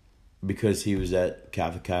 Because he was at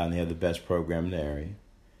Catholic High and they had the best program in the area.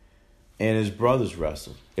 And his brothers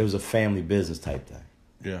wrestled. It was a family business type thing.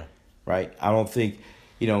 Yeah. Right? I don't think,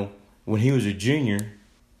 when he was a junior,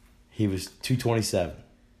 he was 227.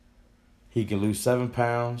 He could lose 7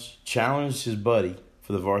 pounds, challenge his buddy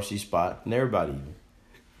for the varsity spot, and everybody even.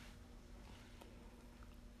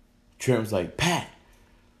 Trent was like, Pat,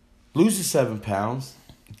 lose the 7 pounds,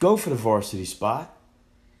 go for the varsity spot,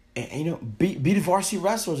 and be the varsity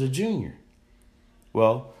wrestler as a junior.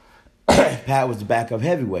 Well, Pat was the backup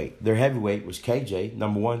heavyweight. Their heavyweight was KJ,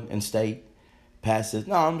 number 1 in state. Pat says,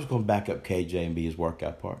 no, I'm just going to back up KJ and be his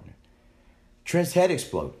workout partner. Trent's head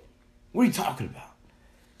exploded. What are you talking about?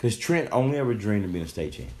 Because Trent only ever dreamed of being a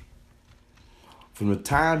state champion. From the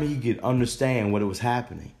time he could understand what it was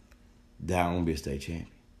happening, that I'm going to be a state champion.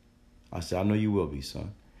 I said, I know you will be,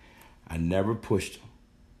 son. I never pushed him.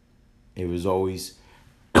 It was always,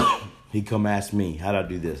 he'd come ask me, how'd I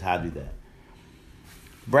do this, how'd I do that?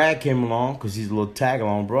 Brad came along because he's a little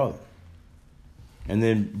tag-along brother. And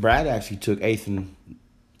then Brad actually took 8th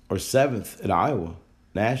or 7th at Iowa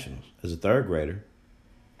Nationals as a 3rd grader.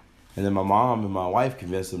 And then my mom and my wife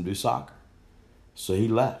convinced him to do soccer. So he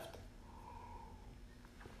left.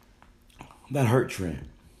 That hurt Trent.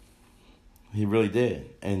 He really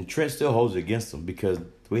did. And Trent still holds it against him because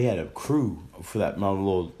we had a crew for that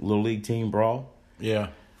little league team brawl. Yeah.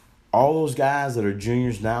 All those guys that are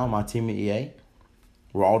juniors now, my team at EA,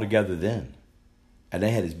 were all together then. And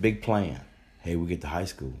they had this big plan. Hey, we get to high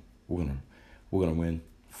school. We're gonna win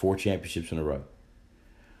 4 championships in a row.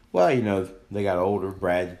 Well, they got older.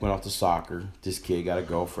 Brad went off to soccer. This kid got a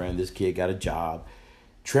girlfriend. This kid got a job.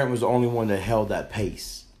 Trent was the only one that held that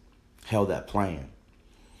pace, held that plan.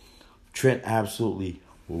 Trent absolutely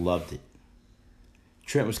loved it.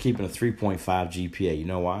 Trent was keeping a 3.5 GPA. You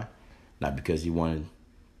know why? Not because he wanted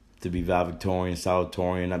to be valedictorian,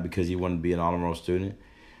 salutatorian, not because he wanted to be an honor roll student,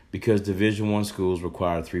 because Division I schools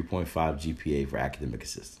require a 3.5 GPA for academic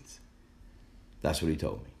assistance. That's what he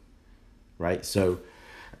told me. Right? So,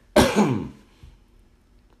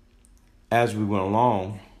 as we went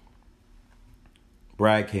along,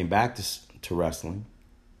 Brad came back to wrestling.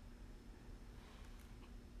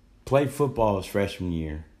 Played football his freshman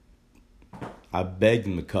year. I begged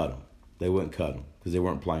him to cut him. They wouldn't cut him because they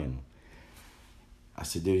weren't playing him. I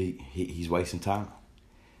said, dude, he's wasting time.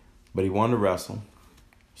 But he wanted to wrestle.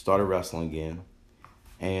 Started wrestling again.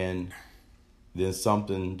 And then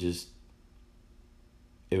something just,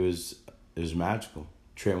 it was magical.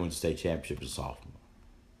 Trent won the state championship as a sophomore.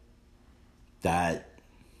 That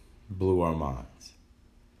blew our minds.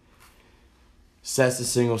 Sets the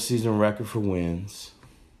single season record for wins.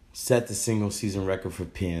 Set the single season record for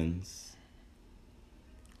pins.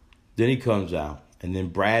 Then he comes out, and then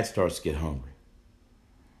Brad starts to get hungry.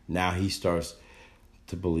 Now he starts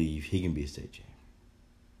to believe he can be a state champion.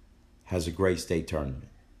 Has a great state tournament.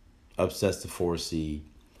 Upsets the 4 seed.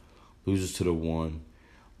 Loses to the 1.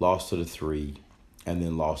 Lost to the 3. And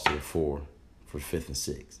then lost to the 4 for 5th and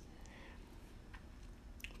 6th.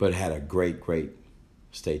 But had a great, great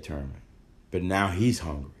state tournament. But now he's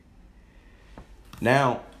hungry.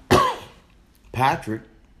 Now, Patrick,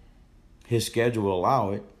 his schedule will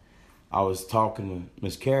allow it. I was talking to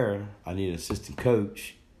Miss Kara. I need an assistant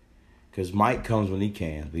coach because Mike comes when he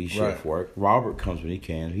can, but he's shift work. Robert comes when he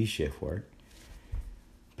can, he's shift work.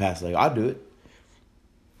 Pat's like, I'll do it.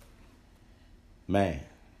 Man,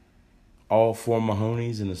 all 4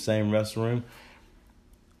 Mahoneys in the same wrestling room.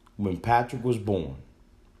 When Patrick was born,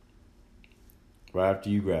 right after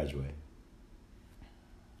you graduated,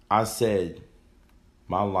 I said,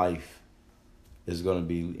 my life is going to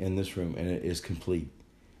be in this room, and it is complete.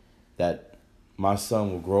 That my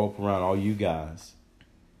son will grow up around all you guys.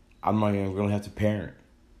 I'm not even going to have to parent.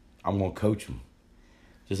 I'm going to coach him.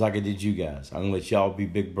 Just like I did you guys. I'm going to let y'all be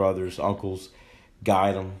big brothers, uncles,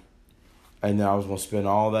 guide them. And then I was going to spend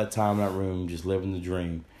all that time in that room just living the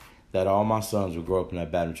dream that all my sons would grow up in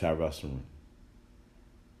that Baton Rouge wrestling room.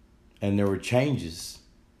 And there were changes.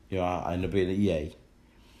 I ended up being at EA.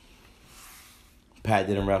 Pat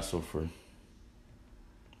didn't wrestle for,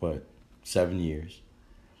 7 years.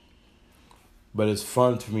 But it's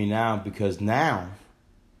fun for me now because now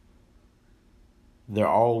they're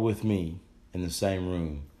all with me in the same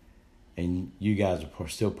room. And you guys are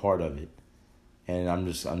still part of it. And I'm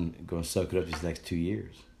going to soak it up these next 2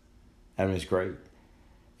 years. I mean, it's great.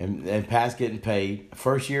 And Pat's getting paid.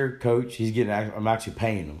 First year coach, I'm actually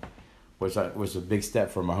paying him, which was a big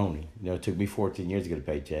step for Mahoney. It took me 14 years to get a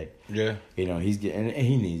paycheck. Yeah. He's getting, and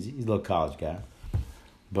he needs it. He's a little college guy.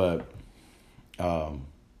 But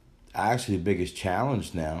actually the biggest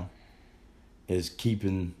challenge now is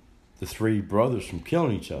keeping the three brothers from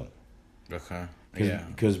killing each other. Okay. Cause, Yeah.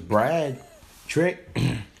 Because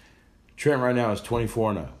Trent right now is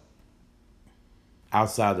 24-0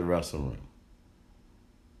 outside the wrestling room.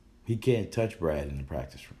 He can't touch Brad in the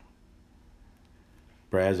practice room.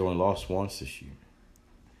 Brad's only lost once this year.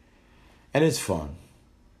 And it's fun.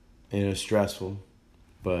 And it's stressful.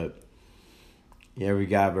 But every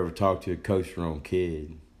guy I've ever talked to, a coach their own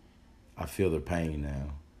kid, I feel their pain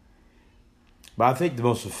now. But I think the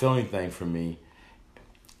most fulfilling thing for me,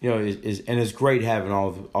 is and it's great having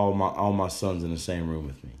all my sons in the same room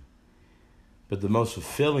with me. But the most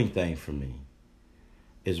fulfilling thing for me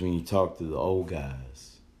is when you talk to the old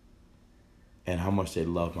guys and how much they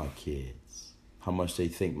love my kids, how much they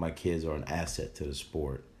think my kids are an asset to the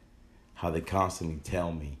sport, how they constantly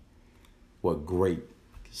tell me what great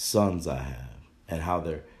sons I have and how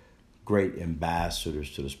they're great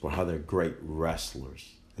ambassadors to the sport, how they're great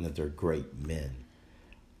wrestlers and that they're great men.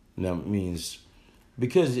 It means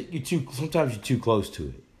because sometimes you're too close to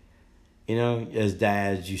it. As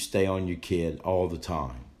dads, you stay on your kid all the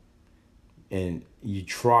time. And you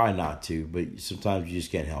try not to, but sometimes you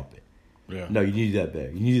just can't help it. Yeah. No, you need to do that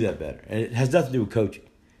better. You need to do that better. And it has nothing to do with coaching.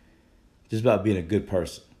 It's just about being a good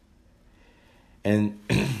person. And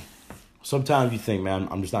sometimes you think, man,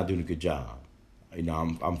 I'm just not doing a good job.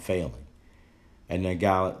 I'm failing. And a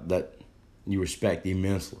guy that you respect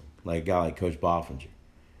immensely, like a guy like Coach Boffinger,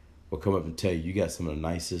 will come up and tell you got some of the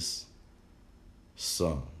nicest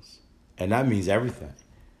sons. And that means everything.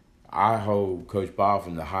 I hold Coach Boff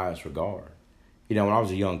in the highest regard. When I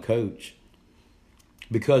was a young coach,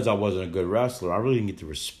 because I wasn't a good wrestler, I really didn't get the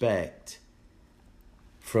respect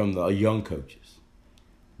from the young coaches.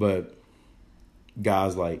 But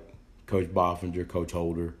guys like Coach Boffinger, Coach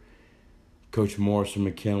Holder, Coach Morris from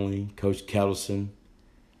McKinley, Coach Kettleson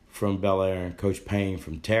from Bel Air, and Coach Payne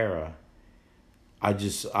from Tara, I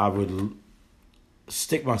would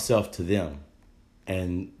stick myself to them.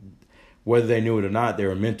 And whether they knew it or not, they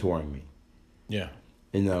were mentoring me. Yeah.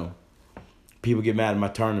 People get mad at my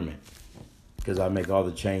tournament because I make all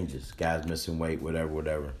the changes. Guys missing weight,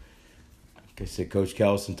 whatever. Like I said, Coach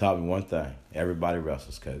Kettleson taught me one thing. Everybody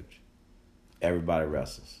wrestles, Coach. Everybody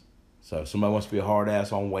wrestles. So if somebody wants to be a hard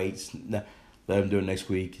ass on weights, let them do it next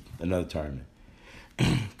week, another tournament.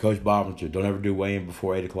 Coach Boffinger, don't ever do weigh-in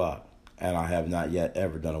before 8 o'clock. And I have not yet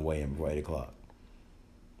ever done a weigh-in before 8 o'clock.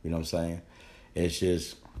 You know what I'm saying? It's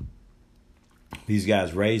just, these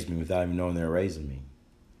guys raised me without even knowing they were raising me.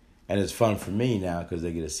 And it's fun for me now because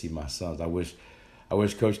they get to see my sons. I wish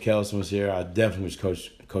Coach Kettleson was here. I definitely wish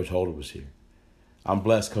Coach Holder was here. I'm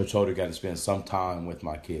blessed Coach Holder got to spend some time with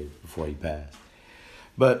my kids before he passed.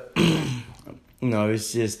 But,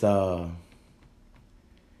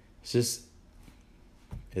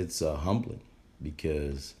 it's humbling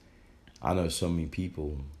because I know so many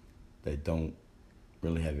people that don't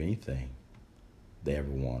really have anything they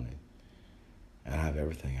ever wanted. And I have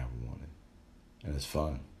everything I ever wanted. And it's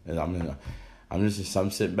fun. And I'm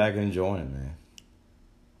sitting back and enjoying it, man.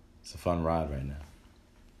 It's a fun ride right now.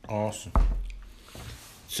 Awesome.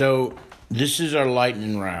 So this is our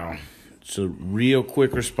lightning round. So real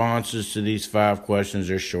quick responses to these 5 questions.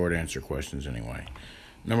 They're short answer questions anyway.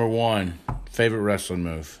 Number 1, favorite wrestling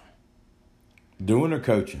move? Doing or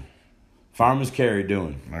coaching? Fireman's carry,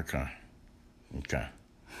 doing. Okay.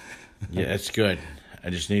 Yeah, that's good. I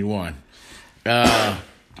just need one.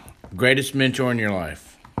 Greatest mentor in your life?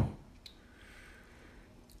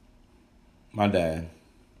 My dad.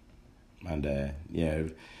 Yeah,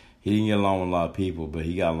 he didn't get along with a lot of people, but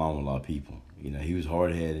he got along with a lot of people. He was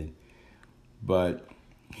hard-headed. But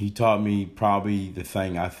he taught me probably the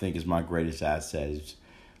thing I think is my greatest asset is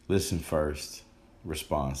listen first,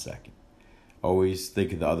 respond second. Always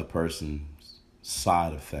think of the other person's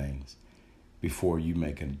side of things before you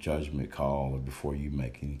make a judgment call or before you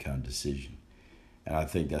make any kind of decision. And I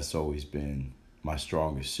think that's always been my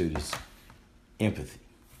strongest suit is empathy.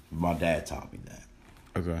 My dad taught me that.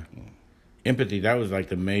 Okay. Yeah. Empathy, that was like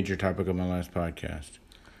the major topic of my last podcast.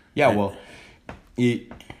 Yeah, well, I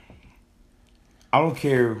don't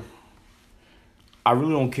care. I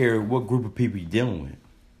really don't care what group of people you're dealing with.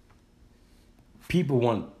 People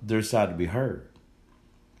want their side to be heard.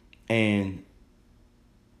 And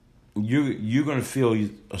you're going to feel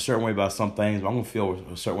a certain way about some things. I'm going to feel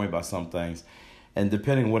a certain way about some things. And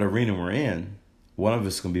depending on what arena we're in, one of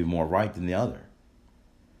us is going to be more right than the other.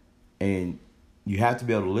 And you have to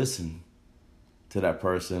be able to listen to that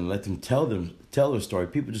person and let them tell their story.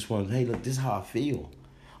 People just want, hey, look, this is how I feel.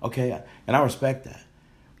 Okay, and I respect that.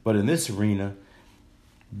 But in this arena,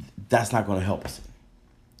 that's not going to help us.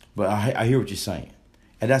 But I hear what you're saying.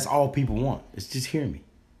 And that's all people want. It's just hear me.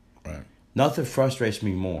 Right. Nothing frustrates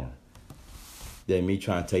me more than me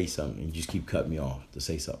trying to tell you something and you just keep cutting me off to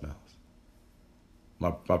say something else.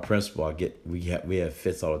 My principal, we have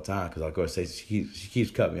fits all the time because I go say she keeps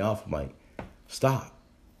cutting me off. I'm like, stop.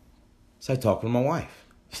 It's like talking to my wife.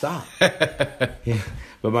 Stop. Yeah.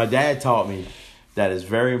 But my dad taught me that it's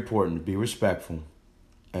very important to be respectful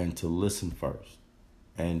and to listen first.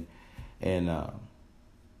 And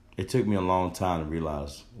it took me a long time to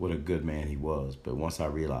realize what a good man he was. But once I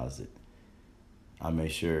realized it, I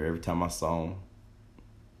made sure every time I saw him,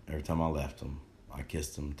 every time I left him, I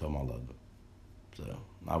kissed him, told him I loved him. So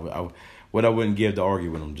I wouldn't give to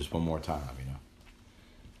argue with him just one more time, you know.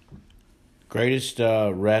 Greatest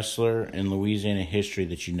wrestler in Louisiana history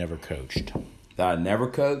that you never coached. That I never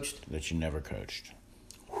coached? That you never coached.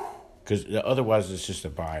 Because otherwise it's just a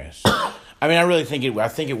bias. I mean, I think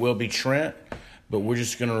it will be Trent, but we're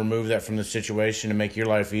just going to remove that from the situation to make your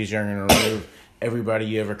life easier. I'm going to remove everybody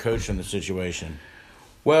you ever coached from the situation.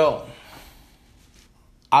 Well,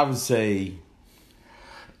 I would say,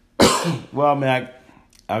 well,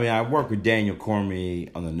 I work with Daniel Cormier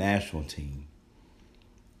on the national team,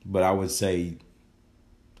 but I would say,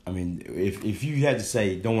 if you had to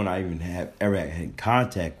say, don't want to even have ever had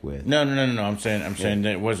contact with. No. I'm saying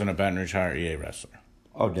that it wasn't a Baton Rouge Higher EA wrestler.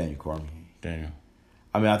 Oh, Daniel Cormier. Daniel.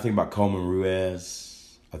 I think about Coleman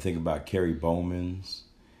Ruiz. I think about Kerry Bowmans.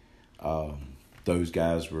 Those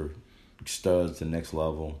guys were studs to the next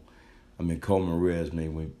level. Coleman Ruiz may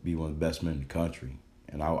be one of the best men in the country.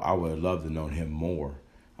 And I would have loved to know him more.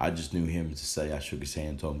 I just knew him to say I shook his hand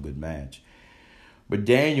and told him good match. But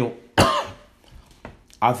Daniel,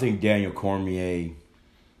 I think Daniel Cormier,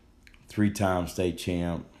 3-time state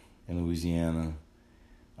champ in Louisiana,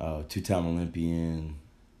 2-time Olympian,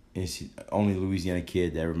 only Louisiana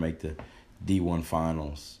kid to ever make the D1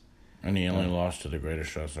 finals. And he only lost to the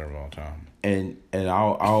greatest wrestler of all time. And I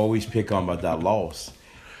always pick on about that loss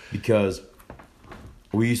because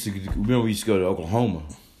we used to go to Oklahoma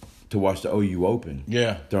to watch the OU Open.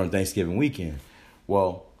 Yeah. During Thanksgiving weekend.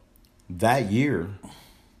 Well, that year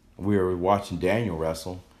we were watching Daniel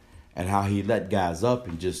wrestle and how he let guys up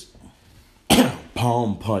and just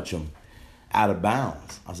palm punch them out of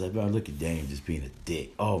bounds. I was like, bro, look at Daniel just being a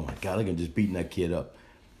dick. Oh my God, look at him just beating that kid up.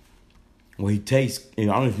 Well, I don't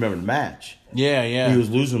even remember the match. Yeah. He was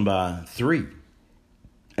losing by 3.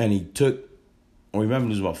 And he remember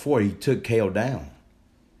losing by 4, he took KO down.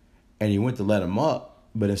 And he went to let him up,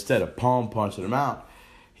 but instead of palm punching him out,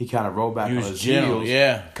 he kind of rolled back on his heels,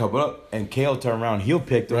 coupled up, and KO turned around, heel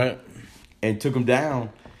picked him, and took him down.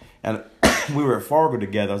 And we were at Fargo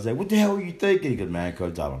together. I was like, what the hell were you thinking? He goes, man,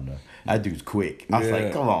 coach, I don't know. That dude's quick. I was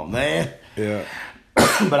like, come on, man. Yeah.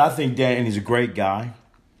 But I think Dan, he's a great guy.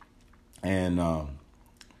 And,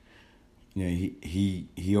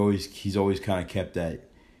 he's always kind of kept that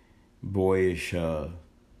boyish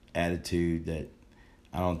attitude that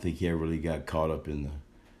I don't think he ever really got caught up in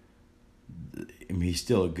he's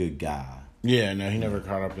still a good guy. Yeah, no, he never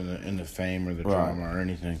caught up in the fame or the drama or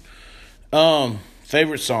anything.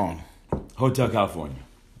 Favorite song? Hotel California.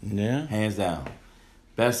 Yeah. Hands down.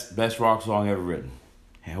 Best rock song ever written.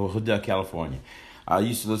 Hotel California. I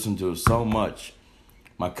used to listen to it so much.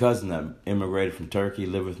 My cousin that immigrated from Turkey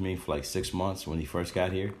lived with me for like 6 months when he first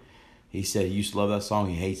got here. He said he used to love that song.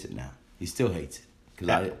 He hates it now. He still hates it.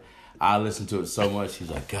 Because I listened to it so much.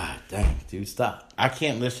 He's like, God dang, dude, stop. I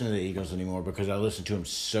can't listen to the Eagles anymore because I listen to them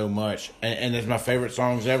so much. And it's my favorite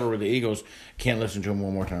songs ever with the Eagles. Can't listen to them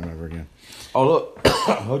one more time ever again. Oh, look.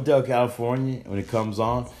 Hotel California, when it comes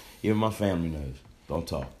on, even my family knows. Don't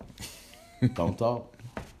talk. Don't talk.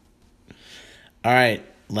 All right,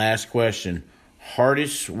 last question.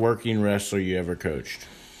 Hardest working wrestler you ever coached?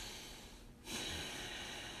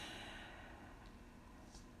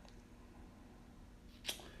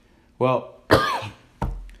 Well, man,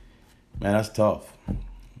 that's tough.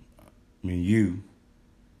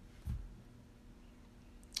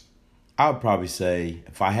 I would probably say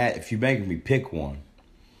if you make me pick one,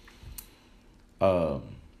 a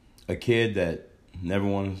kid that never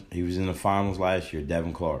won, he was in the finals last year,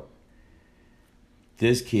 Devin Clark.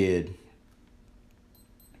 This kid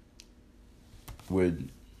would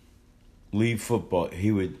leave football.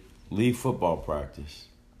 He would leave football practice,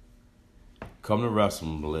 come to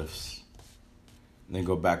wrestling lifts, and then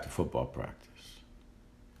go back to football practice.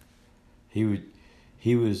 He would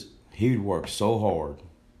work so hard.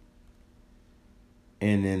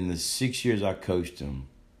 And in the 6 years I coached him,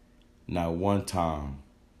 not one time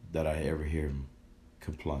did I ever hear him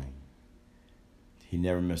complain. He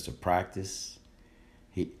never missed a practice.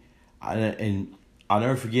 And I'll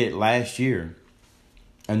never forget last year,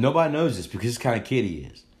 and nobody knows this because this kind of kid he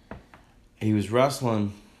is. He was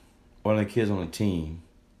wrestling one of the kids on the team.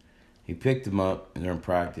 He picked him up and they're in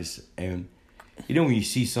practice. And, when you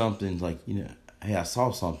see something like, hey, I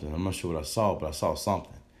saw something. I'm not sure what I saw, but I saw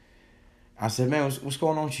something. I said, man, what's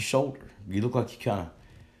going on with your shoulder? You look like you kind of...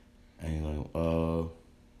 And he's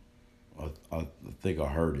like, I think I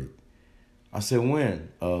heard it. I said, when?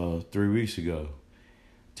 3 weeks ago.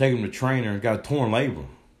 Take him to trainer and got a torn labrum.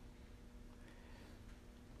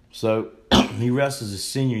 So he wrestles his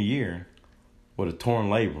senior year with a torn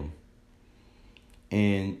labrum.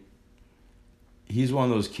 And he's one of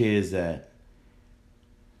those kids that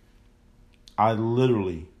I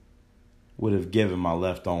literally would have given my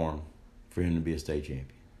left arm for him to be a state champion.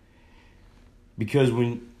 Because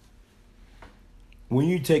when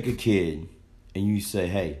you take a kid and you say,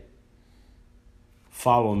 hey,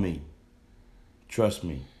 follow me, trust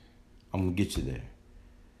me, I'm going to get you there.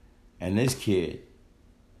 And this kid,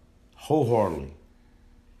 wholeheartedly,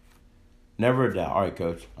 never a doubt, all right,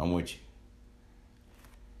 coach, I'm with you.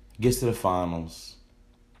 Gets to the finals,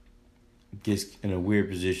 gets in a weird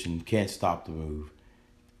position, can't stop the move,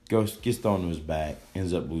 gets thrown to his back,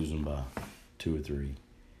 ends up losing by 2 or 3.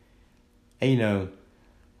 And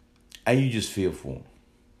and you just feel for him.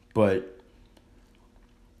 But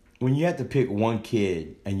when you have to pick one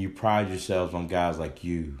kid and you pride yourselves on guys like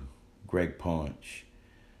you, Greg Punch,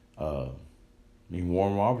 Warren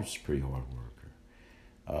Roberts is a pretty hard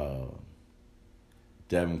worker.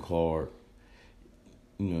 Devin Clark,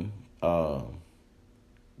 Graham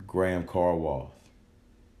Carwath,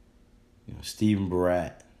 Stephen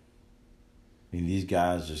Barat. These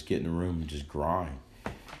guys just get in the room and just grind.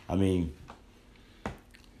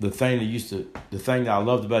 The thing that I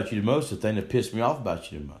loved about you the most, the thing that pissed me off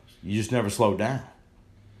about you the most, you just never slowed down.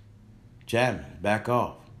 Chapman, back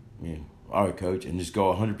off. All right, coach, and just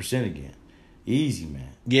go 100% again. Easy, man.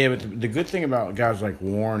 Yeah, but the good thing about guys like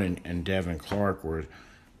Warren and Devin Clark were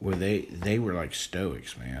they were like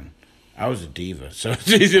stoics, man. I was a diva, so it's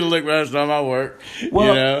easy to look past on my work.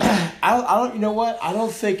 Well, I don't. You know what? I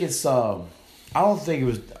don't think it's. I don't think it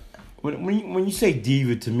was. When you say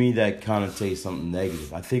diva, to me that connotates something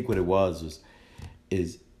negative. I think what it was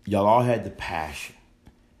is y'all all had the passion,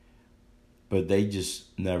 but they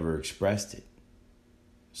just never expressed it.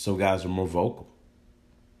 So guys are more vocal.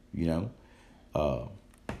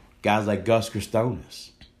 Guys like Gus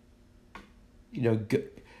Christonis.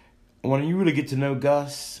 When you really get to know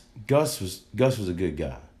Gus was a good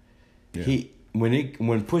guy. Yeah.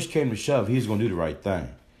 When push came to shove, he was going to do the right thing.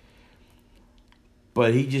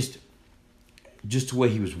 But he just the way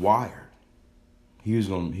he was wired, he was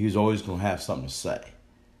always going to have something to say.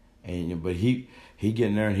 But he get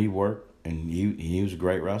in there and he worked, and he was a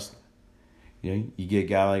great wrestler. You get a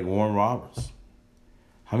guy like Warren Roberts.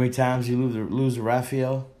 How many times did he lose to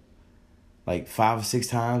Raphael? Like 5 or 6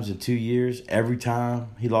 times in 2 years. Every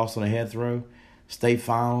time he lost on a head throw. State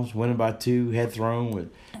finals, winning by 2, head thrown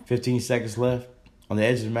with 15 seconds left. On the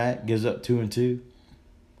edge of the mat, gives up 2-2.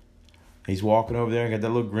 He's walking over there and got that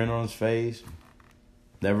little grin on his face.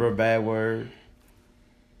 Never a bad word.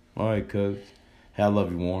 All right, coach. Hey, I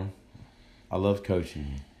love you, Warren. I love coaching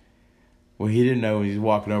you. Well, he didn't know when he was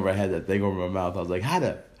walking over, I had that thing over my mouth. I was like, how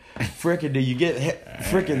the frickin' do you get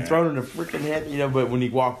frickin' thrown in the frickin' head? But when he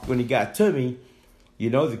got to me,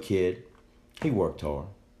 the kid, he worked hard.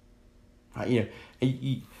 I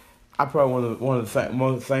probably one of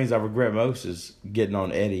the things I regret most is getting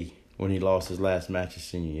on Eddie when he lost his last match his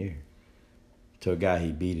senior year to a guy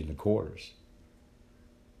he beat in the quarters.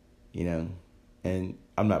 And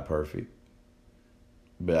I'm not perfect,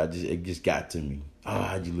 but it just got to me. Oh,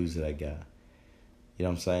 how'd you lose to that guy? You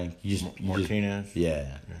know what I'm saying? Martinez?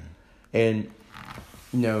 Yeah. And,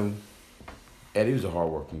 Eddie was a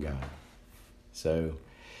hard-working guy. So,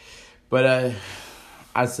 but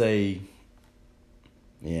I'd say,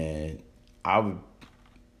 yeah, I would,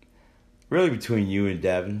 really between you and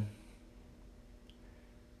Devin,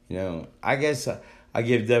 I guess I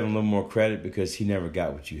give Devin a little more credit because he never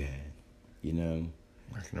got what you had,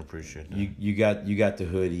 I can appreciate that. You got the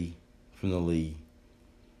hoodie from the league.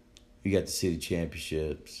 You got the city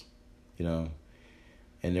championships, and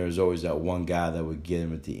there was always that one guy that would get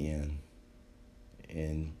him at the end.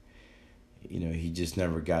 And, I just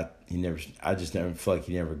never felt like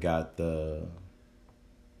he never got the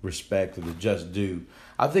respect or the just due.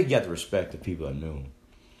 I think he got the respect of people that knew him.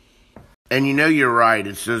 And you're right.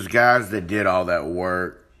 It's those guys that did all that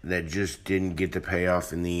work that just didn't get the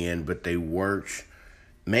payoff in the end, but they worked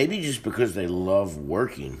maybe just because they love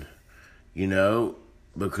working,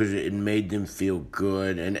 because it made them feel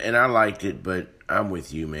good. And I liked it, but I'm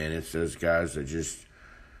with you, man. It's those guys that just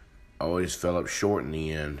always fell up short in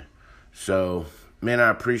the end. So, man, I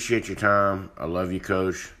appreciate your time. I love you,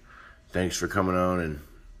 Coach. Thanks for coming on, and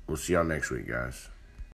we'll see y'all next week, guys.